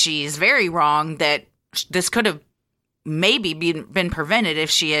 but she's very wrong that this could have maybe been prevented if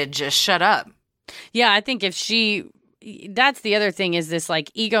she had just shut up. Yeah, I think that's the other thing is this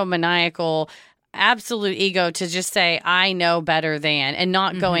like egomaniacal absolute ego to just say, I know better than, and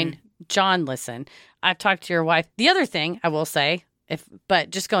not going, John, listen, I've talked to your wife. The other thing I will say, but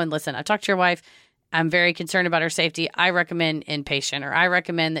just go and listen. I talked to your wife. I'm very concerned about her safety. I recommend inpatient, or I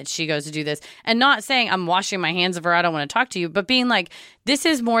recommend that she goes to do this. And not saying I'm washing my hands of her, I don't want to talk to you, but being like, this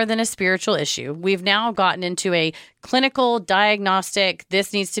is more than a spiritual issue. We've now gotten into a clinical diagnostic,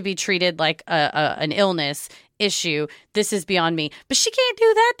 this needs to be treated like an illness issue. This is beyond me. But she can't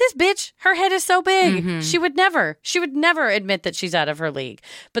do that. This bitch, her head is so big. She would never admit that she's out of her league.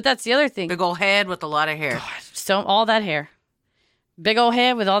 But that's the other thing. Big old head with a lot of hair. God, so all that hair. Big old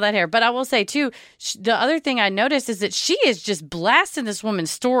head with all that hair. But I will say, too, the other thing I noticed is that she is just blasting this woman's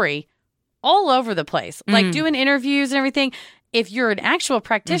story all over the place. Like doing interviews and everything. If you're an actual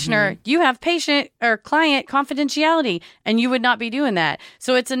practitioner, you have patient or client confidentiality, and you would not be doing that.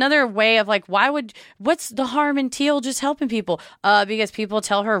 So it's another way of like, what's the harm in Teal just helping people? Because people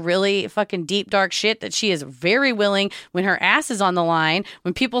tell her really fucking deep, dark shit that she is very willing when her ass is on the line.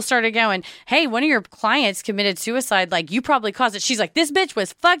 When people started going, hey, one of your clients committed suicide, like you probably caused it. She's like, this bitch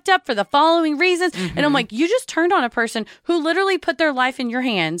was fucked up for the following reasons. And I'm like, you just turned on a person who literally put their life in your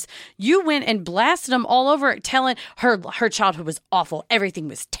hands. You went and blasted them all over, telling her childhood was awful. Everything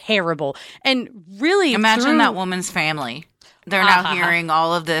was terrible. And really, imagine that woman's family. They're now hearing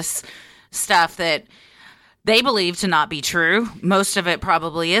all of this stuff that they believe to not be true. Most of it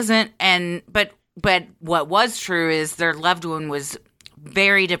probably isn't. But what was true is their loved one was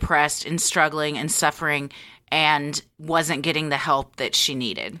very depressed and struggling and suffering and wasn't getting the help that she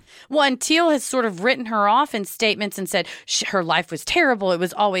needed. Well, and Teal has sort of written her off in statements and said her life was terrible. It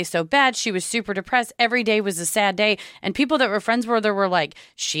was always so bad. She was super depressed. Every day was a sad day. And people that were friends with her were like,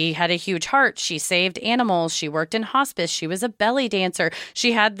 she had a huge heart. She saved animals. She worked in hospice. She was a belly dancer.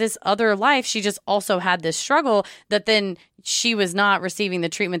 She had this other life. She just also had this struggle that then she was not receiving the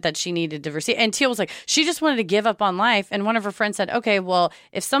treatment that she needed to receive. And Teal was like, she just wanted to give up on life. And one of her friends said, okay, well,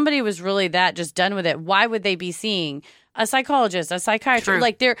 if somebody was really that just done with it, why would they be seeing a psychologist, a psychiatrist? True.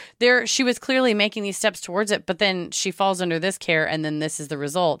 Like she was clearly making these steps towards it, but then she falls under this care, and then this is the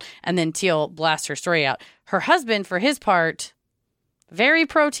result. And then Teal blasts her story out. Her husband, for his part, very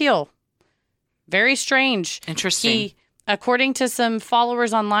pro Teal. Very strange. Interesting. According to some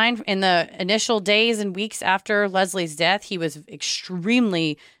followers online, in the initial days and weeks after Leslie's death, he was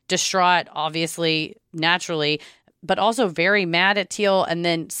extremely distraught, obviously, naturally, but also very mad at Teal. And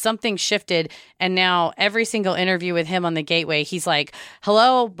then something shifted. And now every single interview with him on the Gateway, he's like,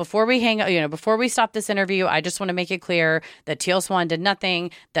 hello, before we hang up, before we stop this interview, I just want to make it clear that Teal Swan did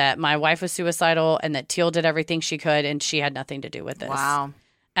nothing, that my wife was suicidal, and that Teal did everything she could, and she had nothing to do with this. Wow.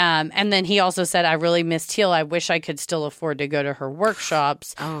 And then he also said, I really miss Teal. I wish I could still afford to go to her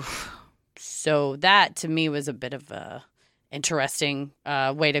workshops. Oh. So that, to me, was a bit of a interesting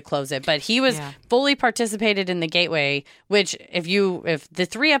way to close it. But he was fully participated in the Gateway, which if the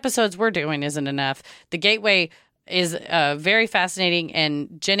 3 episodes we're doing isn't enough, the Gateway is very fascinating.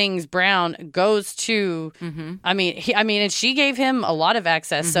 And Jennings Brown goes to, and she gave him a lot of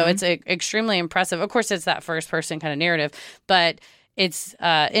access. So it's extremely impressive. Of course, it's that first person kind of narrative, but it's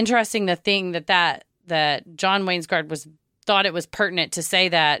interesting to think that John Wainsguard thought it was pertinent to say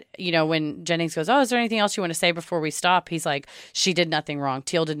that, when Jennings goes, oh, is there anything else you want to say before we stop? He's like, she did nothing wrong.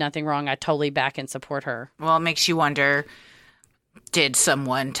 Teal did nothing wrong. I totally back and support her. Well, it makes you wonder, did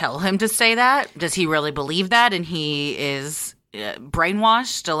someone tell him to say that? Does he really believe that? And he is brainwashed,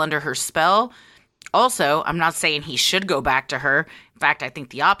 still under her spell? Also, I'm not saying he should go back to her. In fact, I think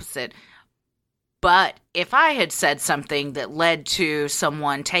the opposite. But if I had said something that led to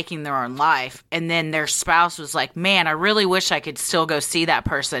someone taking their own life and then their spouse was like, man, I really wish I could still go see that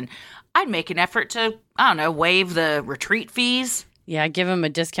person, I'd make an effort to, waive the retreat fees. Yeah, give them a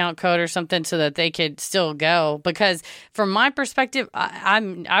discount code or something so that they could still go. Because from my perspective,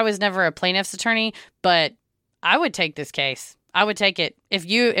 I was never a plaintiff's attorney, but I would take this case. I would take it.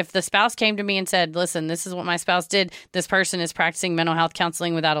 If the spouse came to me and said, listen, this is what my spouse did. This person is practicing mental health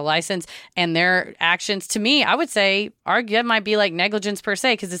counseling without a license, and their actions to me, I would say, that might be like negligence per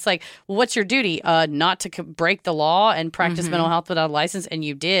se. Because it's like, well, what's your duty? Not to break the law and practice mental health without a license. And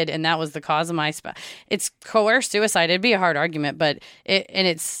you did. And that was the cause of my spouse. It's coerced suicide. It'd be a hard argument, but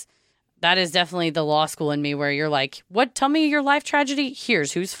that is definitely the law school in me where you're like, what? Tell me your life tragedy.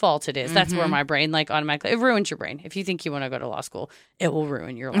 Here's whose fault it is. That's where my brain automatically, it ruins your brain. If you think you want to go to law school, it will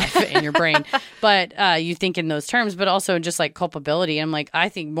ruin your life and your brain. But you think in those terms, but also just like culpability. I'm like, I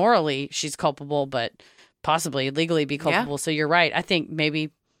think morally she's culpable, but possibly legally be culpable. Yeah. So you're right. I think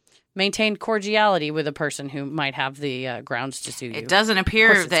maybe maintain cordiality with a person who might have the grounds to sue you. It doesn't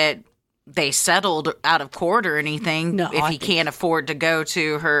appear that they settled out of court or anything if he can't afford to go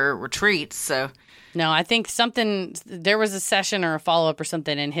to her retreats. So, no, I think there was a session or a follow-up or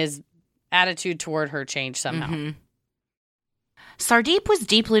something, and his attitude toward her changed somehow. Sardeep was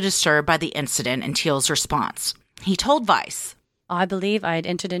deeply disturbed by the incident and Teal's response. He told Vice, I believe I had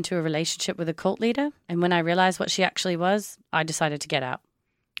entered into a relationship with a cult leader, and when I realized what she actually was, I decided to get out.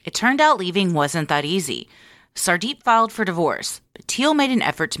 It turned out leaving wasn't that easy. Sardeep filed for divorce, but Teal made an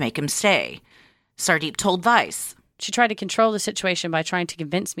effort to make him stay. Sardeep told Vice, she tried to control the situation by trying to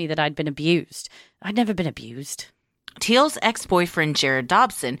convince me that I'd been abused. I'd never been abused. Teal's ex-boyfriend, Jared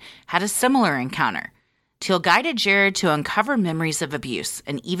Dobson, had a similar encounter. Teal guided Jared to uncover memories of abuse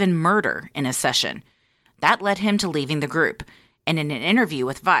and even murder in a session. That led him to leaving the group. And in an interview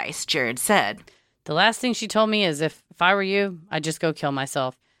with Vice, Jared said, the last thing she told me is if I were you, I'd just go kill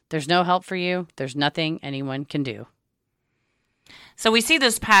myself. There's no help for you. There's nothing anyone can do. So we see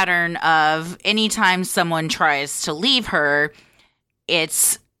this pattern of anytime someone tries to leave her,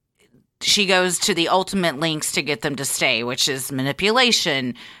 she goes to the ultimate lengths to get them to stay, which is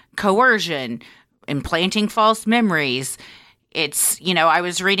manipulation, coercion, implanting false memories. I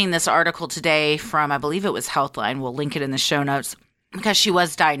was reading this article today from, I believe it was Healthline. We'll link it in the show notes. Because she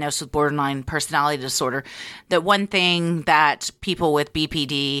was diagnosed with borderline personality disorder, that one thing that people with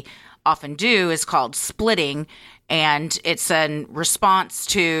BPD often do is called splitting, and it's a response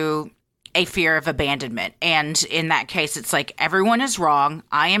to a fear of abandonment. And in that case, it's like, everyone is wrong,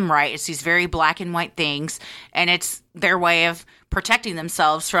 I am right. It's these very black and white things, and it's their way of protecting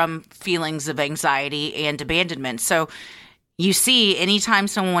themselves from feelings of anxiety and abandonment. So you see, anytime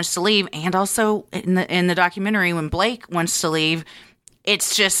someone wants to leave, and also in the documentary when Blake wants to leave,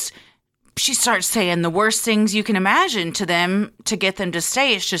 it's just, she starts saying the worst things you can imagine to them to get them to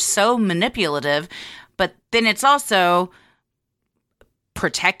stay. It's just so manipulative. But then it's also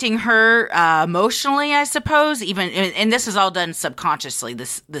protecting her emotionally, I suppose. And this is all done subconsciously,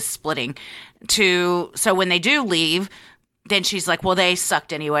 this splitting. So when they do leave, then she's like, well, they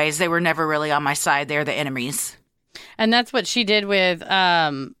sucked anyways. They were never really on my side. They're the enemies. And that's what she did with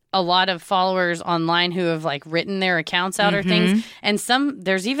a lot of followers online who have written their accounts out or things. And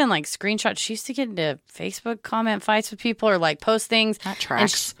there's even screenshots. She used to get into Facebook comment fights with people or post things. That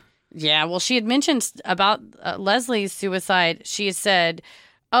tracks. She had mentioned about Leslie's suicide. She had said,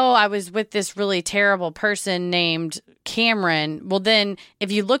 oh, I was with this really terrible person named Cameron. Well, then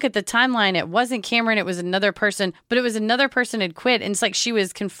if you look at the timeline, it wasn't Cameron. It was another person, but it was another person had quit. And it's like she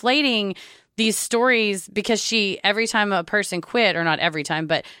was conflating these stories because every time a person quit, or not every time,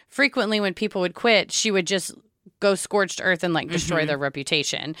 but frequently when people would quit, she would just go scorched earth and like destroy their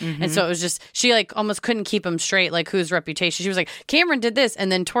reputation. And so it was just, she like almost couldn't keep them straight, like whose reputation. She was like, Cameron did this. And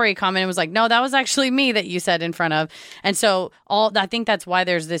then Tori commented and was like, no, that was actually me that you said in front of. And so I think that's why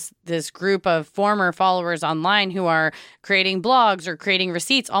there's this group of former followers online who are creating blogs or creating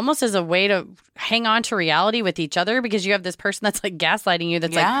receipts almost as a way to hang on to reality with each other, because you have this person that's like gaslighting you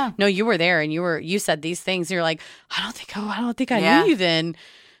that's like, no, you were there and you said these things. And you're like, I don't think I knew you then.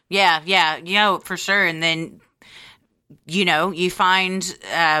 Yeah, for sure. And then, you find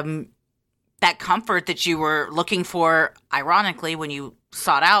that comfort that you were looking for, ironically, when you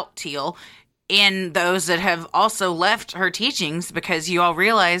sought out Teal, in those that have also left her teachings, because you all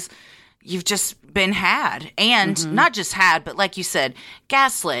realize you've just been had. And not just had, but like you said,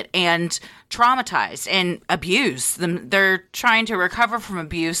 gaslit and traumatized and abused. They're trying to recover from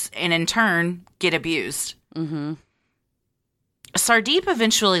abuse and in turn get abused. Sardeep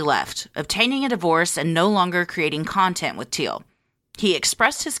eventually left, obtaining a divorce and no longer creating content with Teal. He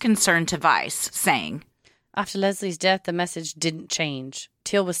expressed his concern to Vice, saying, after Leslie's death, the message didn't change.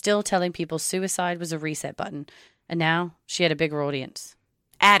 Teal was still telling people suicide was a reset button, and now she had a bigger audience.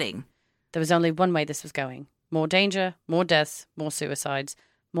 Adding, there was only one way this was going. More danger, more deaths, more suicides,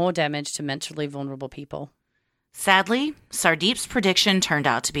 more damage to mentally vulnerable people. Sadly, Sardeep's prediction turned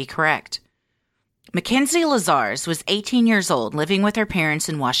out to be correct. Mackenzie Lazars was 18 years old, living with her parents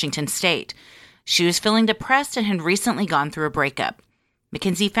in Washington State. She was feeling depressed and had recently gone through a breakup.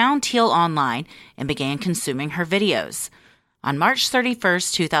 Mackenzie found Teal online and began consuming her videos. On March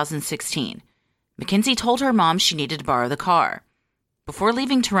 31st, 2016, Mackenzie told her mom she needed to borrow the car. Before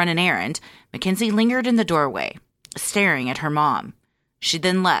leaving to run an errand, Mackenzie lingered in the doorway, staring at her mom. She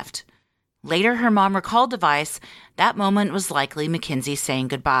then left. Later, her mom recalled to Vice that moment was likely Mackenzie saying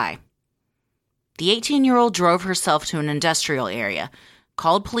goodbye. The 18-year-old drove herself to an industrial area,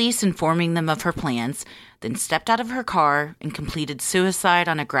 called police informing them of her plans, then stepped out of her car and completed suicide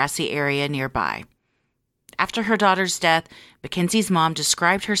on a grassy area nearby. After her daughter's death, Mackenzie's mom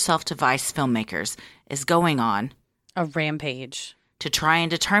described herself to Vice filmmakers as going on a rampage to try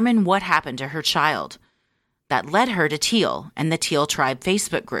and determine what happened to her child. That led her to Teal and the Teal Tribe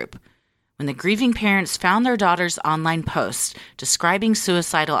Facebook group. When the grieving parents found their daughter's online posts describing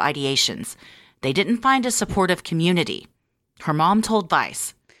suicidal ideations, they didn't find a supportive community. Her mom told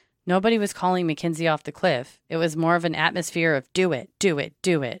Vice, nobody was calling Mackenzie off the cliff. It was more of an atmosphere of do it, do it,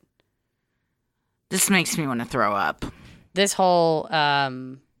 do it. This makes me want to throw up. This whole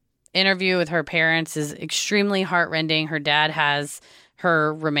interview with her parents is extremely heartrending. Her dad has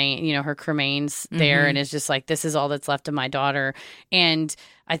her cremains there and is just like, this is all that's left of my daughter. And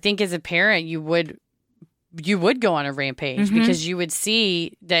I think as a parent, you would go on a rampage because you would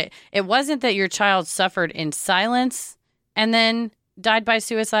see that it wasn't that your child suffered in silence and then died by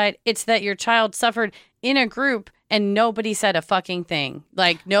suicide. It's that your child suffered in a group and nobody said a fucking thing.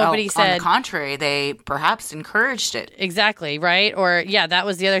 Like nobody said. On the contrary, they perhaps encouraged it. Exactly. Right. Or that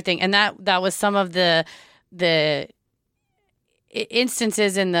was the other thing. And that was some of the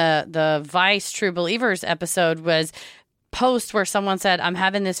instances in the Vice True Believers episode was post where someone said, I'm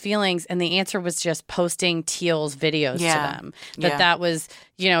having these feelings, and the answer was just posting Teal's videos to them. That was,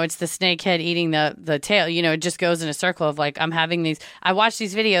 it's the snakehead eating the tail. It just goes in a circle of like, I watched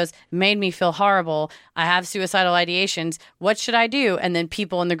these videos, made me feel horrible. I have suicidal ideations. What should I do? And then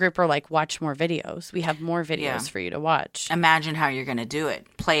people in the group are like, watch more videos. We have more videos for you to watch. Imagine how you're going to do it.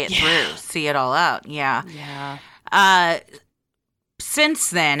 Play it through. See it all out. Yeah. Since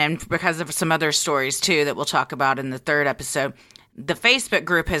then, and because of some other stories, too, that we'll talk about in the third episode, the Facebook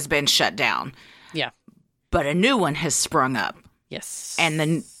group has been shut down. Yeah. But a new one has sprung up. Yes. And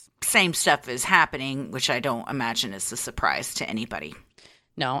the same stuff is happening, which I don't imagine is a surprise to anybody.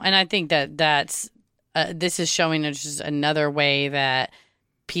 No, and I think that's this is showing us just another way that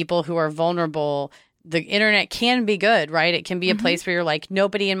people who are vulnerable, the internet can be good, right? It can be a place where you're like,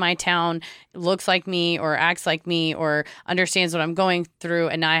 nobody in my town looks like me or acts like me or understands what I'm going through,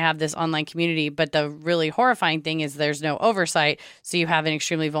 and I have this online community. But the really horrifying thing is there's no oversight. So you have an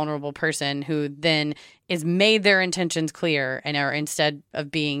extremely vulnerable person who then is made their intentions clear and are, instead of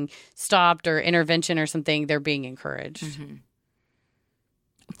being stopped or intervention or something, they're being encouraged.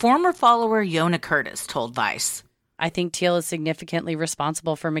 Former follower Yona Curtis told Vice, I think Teal is significantly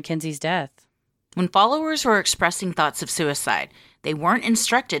responsible for Mackenzie's death. When followers were expressing thoughts of suicide, they weren't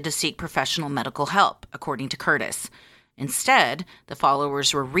instructed to seek professional medical help, according to Curtis. Instead, the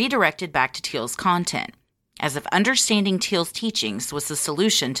followers were redirected back to Teal's content, as if understanding Teal's teachings was the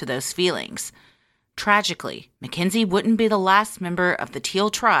solution to those feelings. Tragically, Mackenzie wouldn't be the last member of the Teal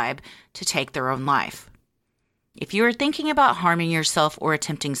tribe to take their own life. If you are thinking about harming yourself or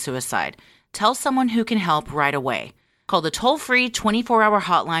attempting suicide, tell someone who can help right away. Call the toll-free 24-hour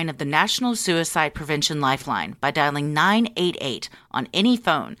hotline of the National Suicide Prevention Lifeline by dialing 988 on any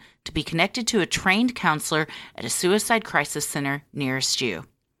phone to be connected to a trained counselor at a suicide crisis center nearest you.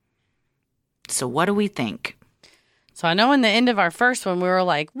 So what do we think? So I know in the end of our first one, we were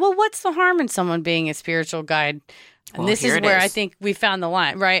like, well, what's the harm in someone being a spiritual guide? And Well, this here is it where is. I think we found the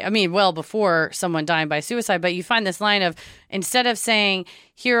line, right? I mean, well before someone dying by suicide, but you find this line of, instead of saying,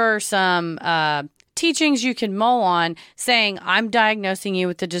 here are some teachings you can mull on, saying, I'm diagnosing you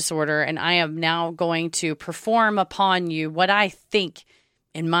with the disorder and I am now going to perform upon you what I think,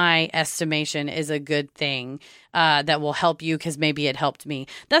 in my estimation, is a good thing that will help you because maybe it helped me.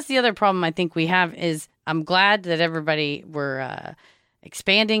 That's the other problem I think we have is I'm glad that everybody were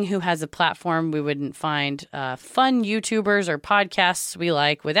expanding who has a platform. We wouldn't find fun YouTubers or podcasts we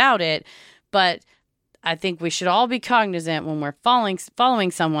like without it. But I think we should all be cognizant when we're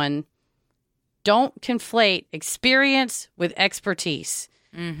following someone. Don't conflate experience with expertise.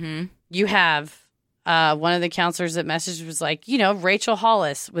 Mm-hmm. You have one of the counselors that messaged was like, Rachel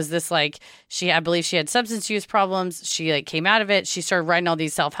Hollis was this like, I believe she had substance use problems. She like came out of it. She started writing all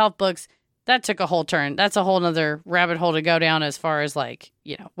these self-help books. That took a whole turn. That's a whole nother rabbit hole to go down as far as like,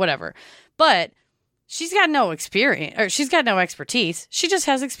 whatever. But she's got no experience or she's got no expertise. She just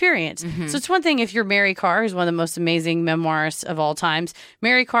has experience. Mm-hmm. So it's one thing if you're Mary Carr, who's one of the most amazing memoirists of all times.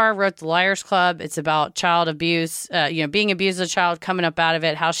 Mary Carr wrote The Liars Club. It's about child abuse, being abused as a child, coming up out of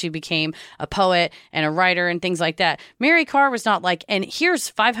it, how she became a poet and a writer and things like that. Mary Carr was not like, and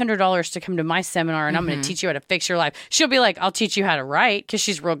here's $500 to come to my seminar and I'm going to teach you how to fix your life. She'll be like, I'll teach you how to write because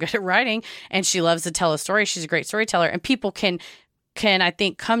she's real good at writing and she loves to tell a story. She's a great storyteller and people can I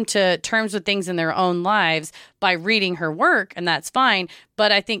think come to terms with things in their own lives by reading her work, and that's fine.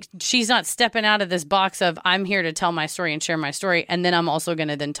 But I think she's not stepping out of this box of I'm here to tell my story and share my story, and then I'm also going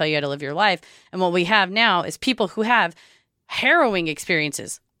to then tell you how to live your life. And what we have now is people who have harrowing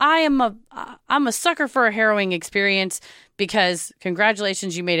experiences. I'm a sucker for a harrowing experience because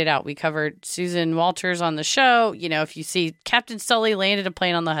congratulations, you made it out. We covered Susan Walters on the show. If you see Captain Sully landed a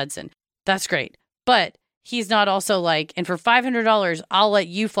plane on the Hudson, that's great. But he's not also like, and for $500, I'll let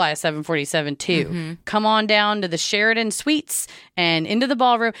you fly a 747 too. Mm-hmm. Come on down to the Sheridan Suites and into the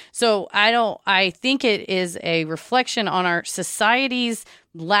ballroom. So I think it is a reflection on our society's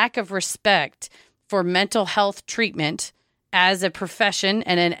lack of respect for mental health treatment as a profession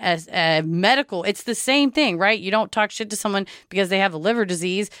and as a medical. It's the same thing, right? You don't talk shit to someone because they have a liver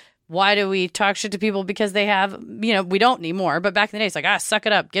disease. Why do we talk shit to people because they have, we don't anymore. But back in the day, it's like, suck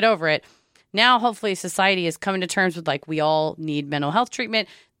it up, get over it. Now, hopefully, society is coming to terms with, like, we all need mental health treatment.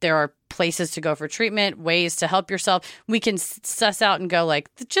 There are places to go for treatment, ways to help yourself. We can suss out and go, like,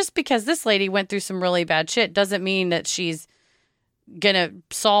 just because this lady went through some really bad shit doesn't mean that she's going to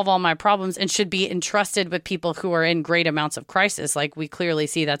solve all my problems and should be entrusted with people who are in great amounts of crisis. Like, we clearly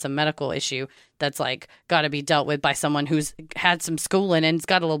see that's a medical issue that's, like, got to be dealt with by someone who's had some schooling and has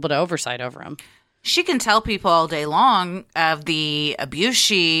got a little bit of oversight over them. She can tell people all day long of the abuse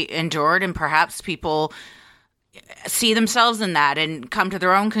she endured, and perhaps people see themselves in that and come to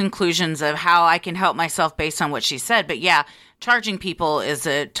their own conclusions of how I can help myself based on what she said. But yeah, charging people is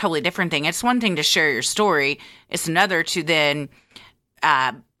a totally different thing. It's one thing to share your story. It's another to then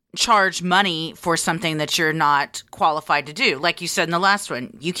charge money for something that you're not qualified to do. Like you said in the last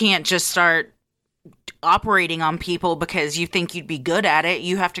one, you can't just start operating on people because you think you'd be good at it.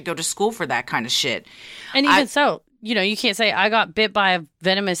 You have to go to school for that kind of shit. And even so, you can't say I got bit by a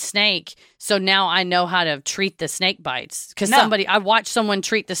venomous snake, so now I know how to treat the snake bites. Because I watched someone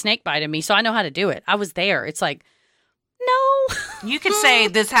treat the snake bite of me, so I know how to do it. I was there. It's like, no. You could say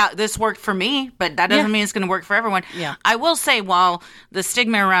this worked for me, but that doesn't mean it's going to work for everyone. Yeah. I will say, while the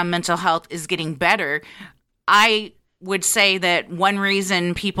stigma around mental health is getting better, I would say that one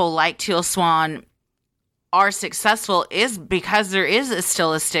reason people like Teal Swan are successful is because there is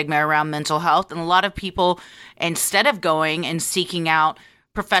still a stigma around mental health. And a lot of people, instead of going and seeking out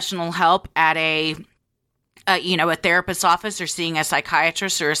professional help at a therapist's office or seeing a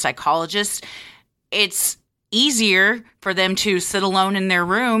psychiatrist or a psychologist, it's easier for them to sit alone in their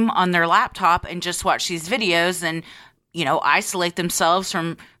room on their laptop and just watch these videos and, isolate themselves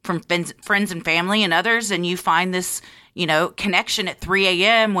from friends and family and others. And you find this, connection at 3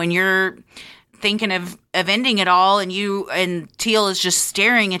 a.m. when you're thinking of ending it all, and Teal is just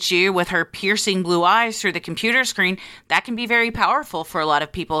staring at you with her piercing blue eyes through the computer screen. That can be very powerful for a lot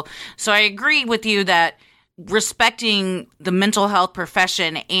of people. So I agree with you that respecting the mental health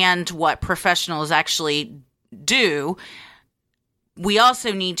profession and what professionals actually do, we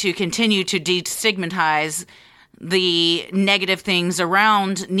also need to continue to destigmatize the negative things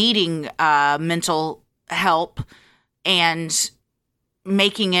around needing mental help and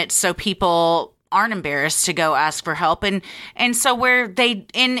making it so people aren't embarrassed to go ask for help. And so where they,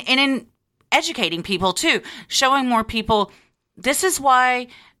 in educating people too, showing more people, this is why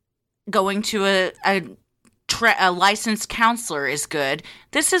going to a licensed counselor is good.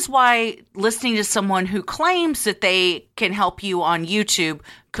 This is why listening to someone who claims that they can help you on YouTube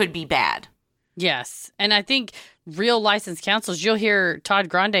could be bad. Yes. And I think real licensed counselors, you'll hear Todd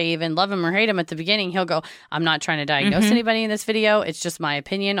Grande, even love him or hate him at the beginning, he'll go, I'm not trying to diagnose anybody in this video. It's just my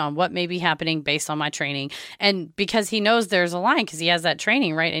opinion on what may be happening based on my training. And because he knows there's a line, because he has that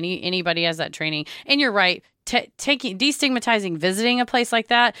training, right? Anybody has that training. And you're right, destigmatizing visiting a place like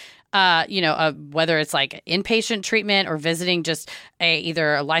that, whether it's like inpatient treatment or visiting just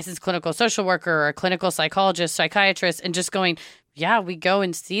either a licensed clinical social worker or a clinical psychologist, psychiatrist, and just going, yeah, we go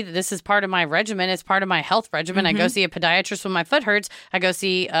and see that this is part of my regimen. It's part of my health regimen. I go see a podiatrist when my foot hurts. I go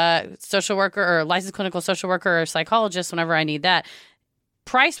see a social worker or a licensed clinical social worker or a psychologist whenever I need that.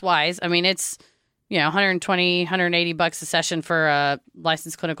 Price-wise, I mean, it's, $120, $180 a session for a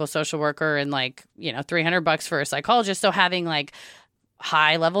licensed clinical social worker and $300 for a psychologist. So having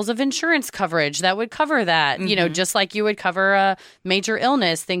high levels of insurance coverage that would cover that, just like you would cover a major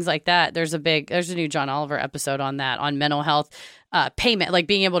illness, things like that. There's a new John Oliver episode on that, on mental health payment, like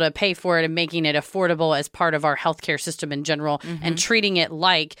being able to pay for it and making it affordable as part of our healthcare system in general and treating it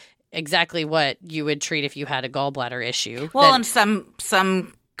like exactly what you would treat if you had a gallbladder issue. Well, and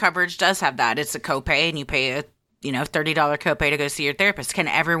some coverage does have that. It's a copay and you pay a $30 copay to go see your therapist. Can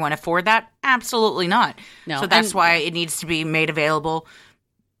everyone afford that? Absolutely not. No. So that's why it needs to be made available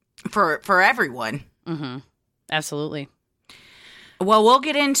for everyone. Mm-hmm. Absolutely. Well, we'll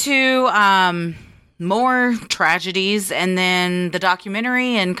get into more tragedies and then the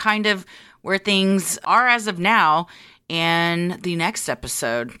documentary and kind of where things are as of now in the next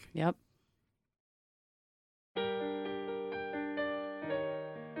episode. Yep.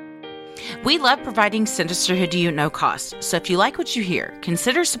 We love providing Sinisterhood to you at no cost, so if you like what you hear,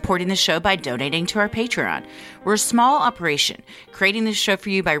 consider supporting the show by donating to our Patreon. We're a small operation, creating this show for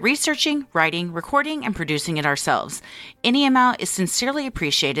you by researching, writing, recording, and producing it ourselves. Any amount is sincerely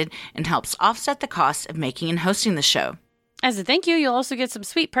appreciated and helps offset the cost of making and hosting the show. As a thank you, you'll also get some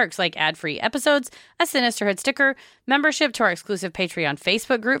sweet perks like ad-free episodes, a Sinisterhood sticker, membership to our exclusive Patreon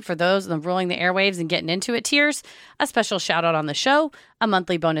Facebook group for those ruling the airwaves and getting into it tiers, a special shout-out on the show, a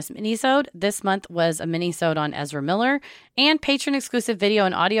monthly bonus minisode. This month was a minisode on Ezra Miller, and patron-exclusive video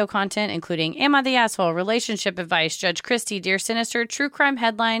and audio content, including Am I the Asshole?, Relationship Advice, Judge Christie, Dear Sinister, True Crime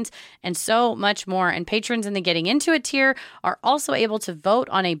Headlines, and so much more. And patrons in the Getting Into It tier are also able to vote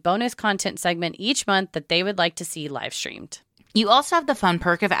on a bonus content segment each month that they would like to see live streamed. You also have the fun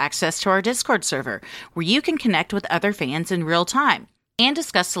perk of access to our Discord server, where you can connect with other fans in real time and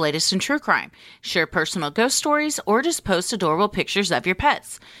discuss the latest in true crime, share personal ghost stories, or just post adorable pictures of your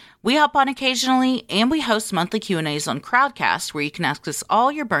pets. We hop on occasionally, and we host monthly Q&As on Crowdcast, where you can ask us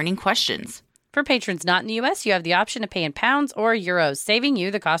all your burning questions. For patrons not in the U.S., you have the option to pay in pounds or euros, saving you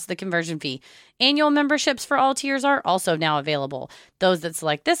the cost of the conversion fee. Annual memberships for all tiers are also now available. Those that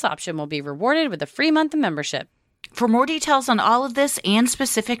select this option will be rewarded with a free month of membership. For more details on all of this and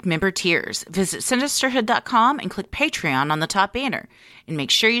specific member tiers, visit Sinisterhood.com and click Patreon on the top banner. And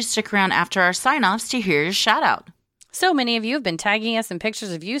make sure you stick around after our sign-offs to hear your shout-out. So many of you have been tagging us in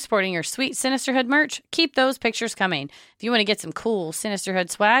pictures of you sporting your sweet Sinisterhood merch. Keep those pictures coming. If you want to get some cool Sinisterhood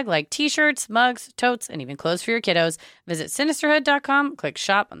swag like t-shirts, mugs, totes, and even clothes for your kiddos, visit Sinisterhood.com, click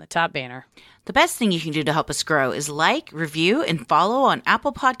shop on the top banner. The best thing you can do to help us grow is like, review, and follow on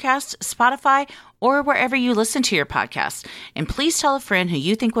Apple Podcasts, Spotify, or wherever you listen to your podcast. And please tell a friend who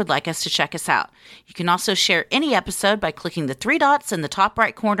you think would like us to check us out. You can also share any episode by clicking the 3 dots in the top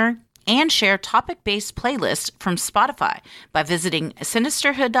right corner and share topic-based playlists from Spotify by visiting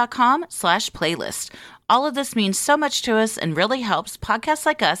sinisterhood.com/playlist. All of this means so much to us and really helps podcasts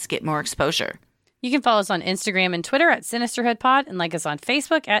like us get more exposure. You can follow us on Instagram and Twitter at SinisterhoodPod and like us on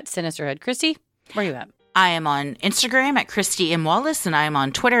Facebook at Sinisterhood. Christy, where are you at? I am on Instagram at Christy M. Wallace, and I am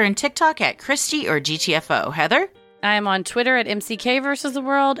on Twitter and TikTok at Christy or GTFO. Heather? I am on Twitter at MCK versus the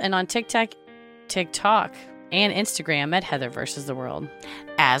world and on TikTok and Instagram at Heather versus the world.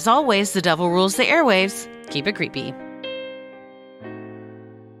 As always, the devil rules the airwaves. Keep it creepy.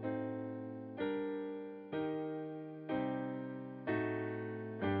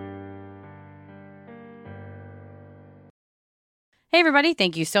 Hey, everybody.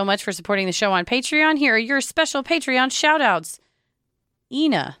 Thank you so much for supporting the show on Patreon. Here are your special Patreon shout-outs.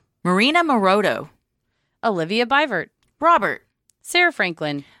 Ina. Marina Morodo. Olivia Bivert. Robert. Sarah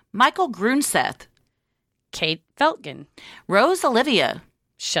Franklin. Michael Grunseth. Kate Feltgen, Rose Olivia,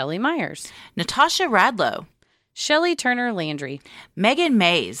 Shelley Myers, Natasha Radlow, Shelley Turner Landry, Megan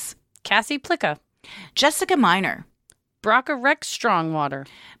Mays, Cassie Plicka, Jessica Miner, Brocka Rex Strongwater,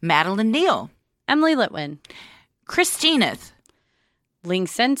 Madeline Neal, Emily Litwin, Christineth,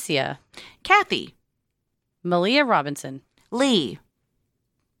 Lingcencia, Kathy, Malia Robinson, Lee,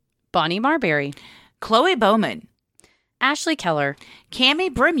 Bonnie Marbury, Chloe Bowman, Ashley Keller, Cammie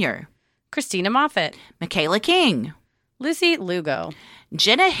Brimyer, Christina Moffett, Michaela King, Lucy Lugo,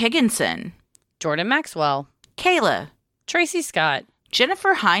 Jenna Higginson, Jordan Maxwell, Kayla, Tracy Scott,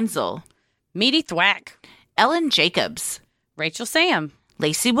 Jennifer Heinzel, Meaty Thwack, Ellen Jacobs, Rachel Sam,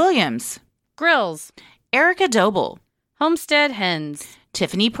 Lacey Williams, Grills, Erica Doble, Homestead Hens,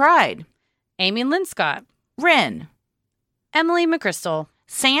 Tiffany Pride, Amy Linscott, Wren, Emily McChrystal,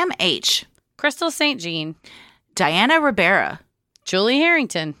 Sam H., Crystal St. Jean, Diana Ribera, Julie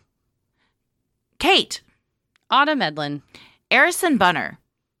Harrington, Kate, Autumn Edlin, Arison Bunner.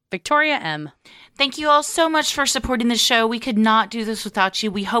 Victoria M. Thank you all so much for supporting the show. We could not do this without you.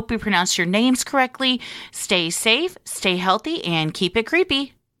 We hope we pronounced your names correctly. Stay safe, stay healthy, and keep it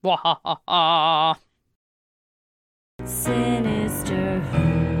creepy. Wahahaha. Sin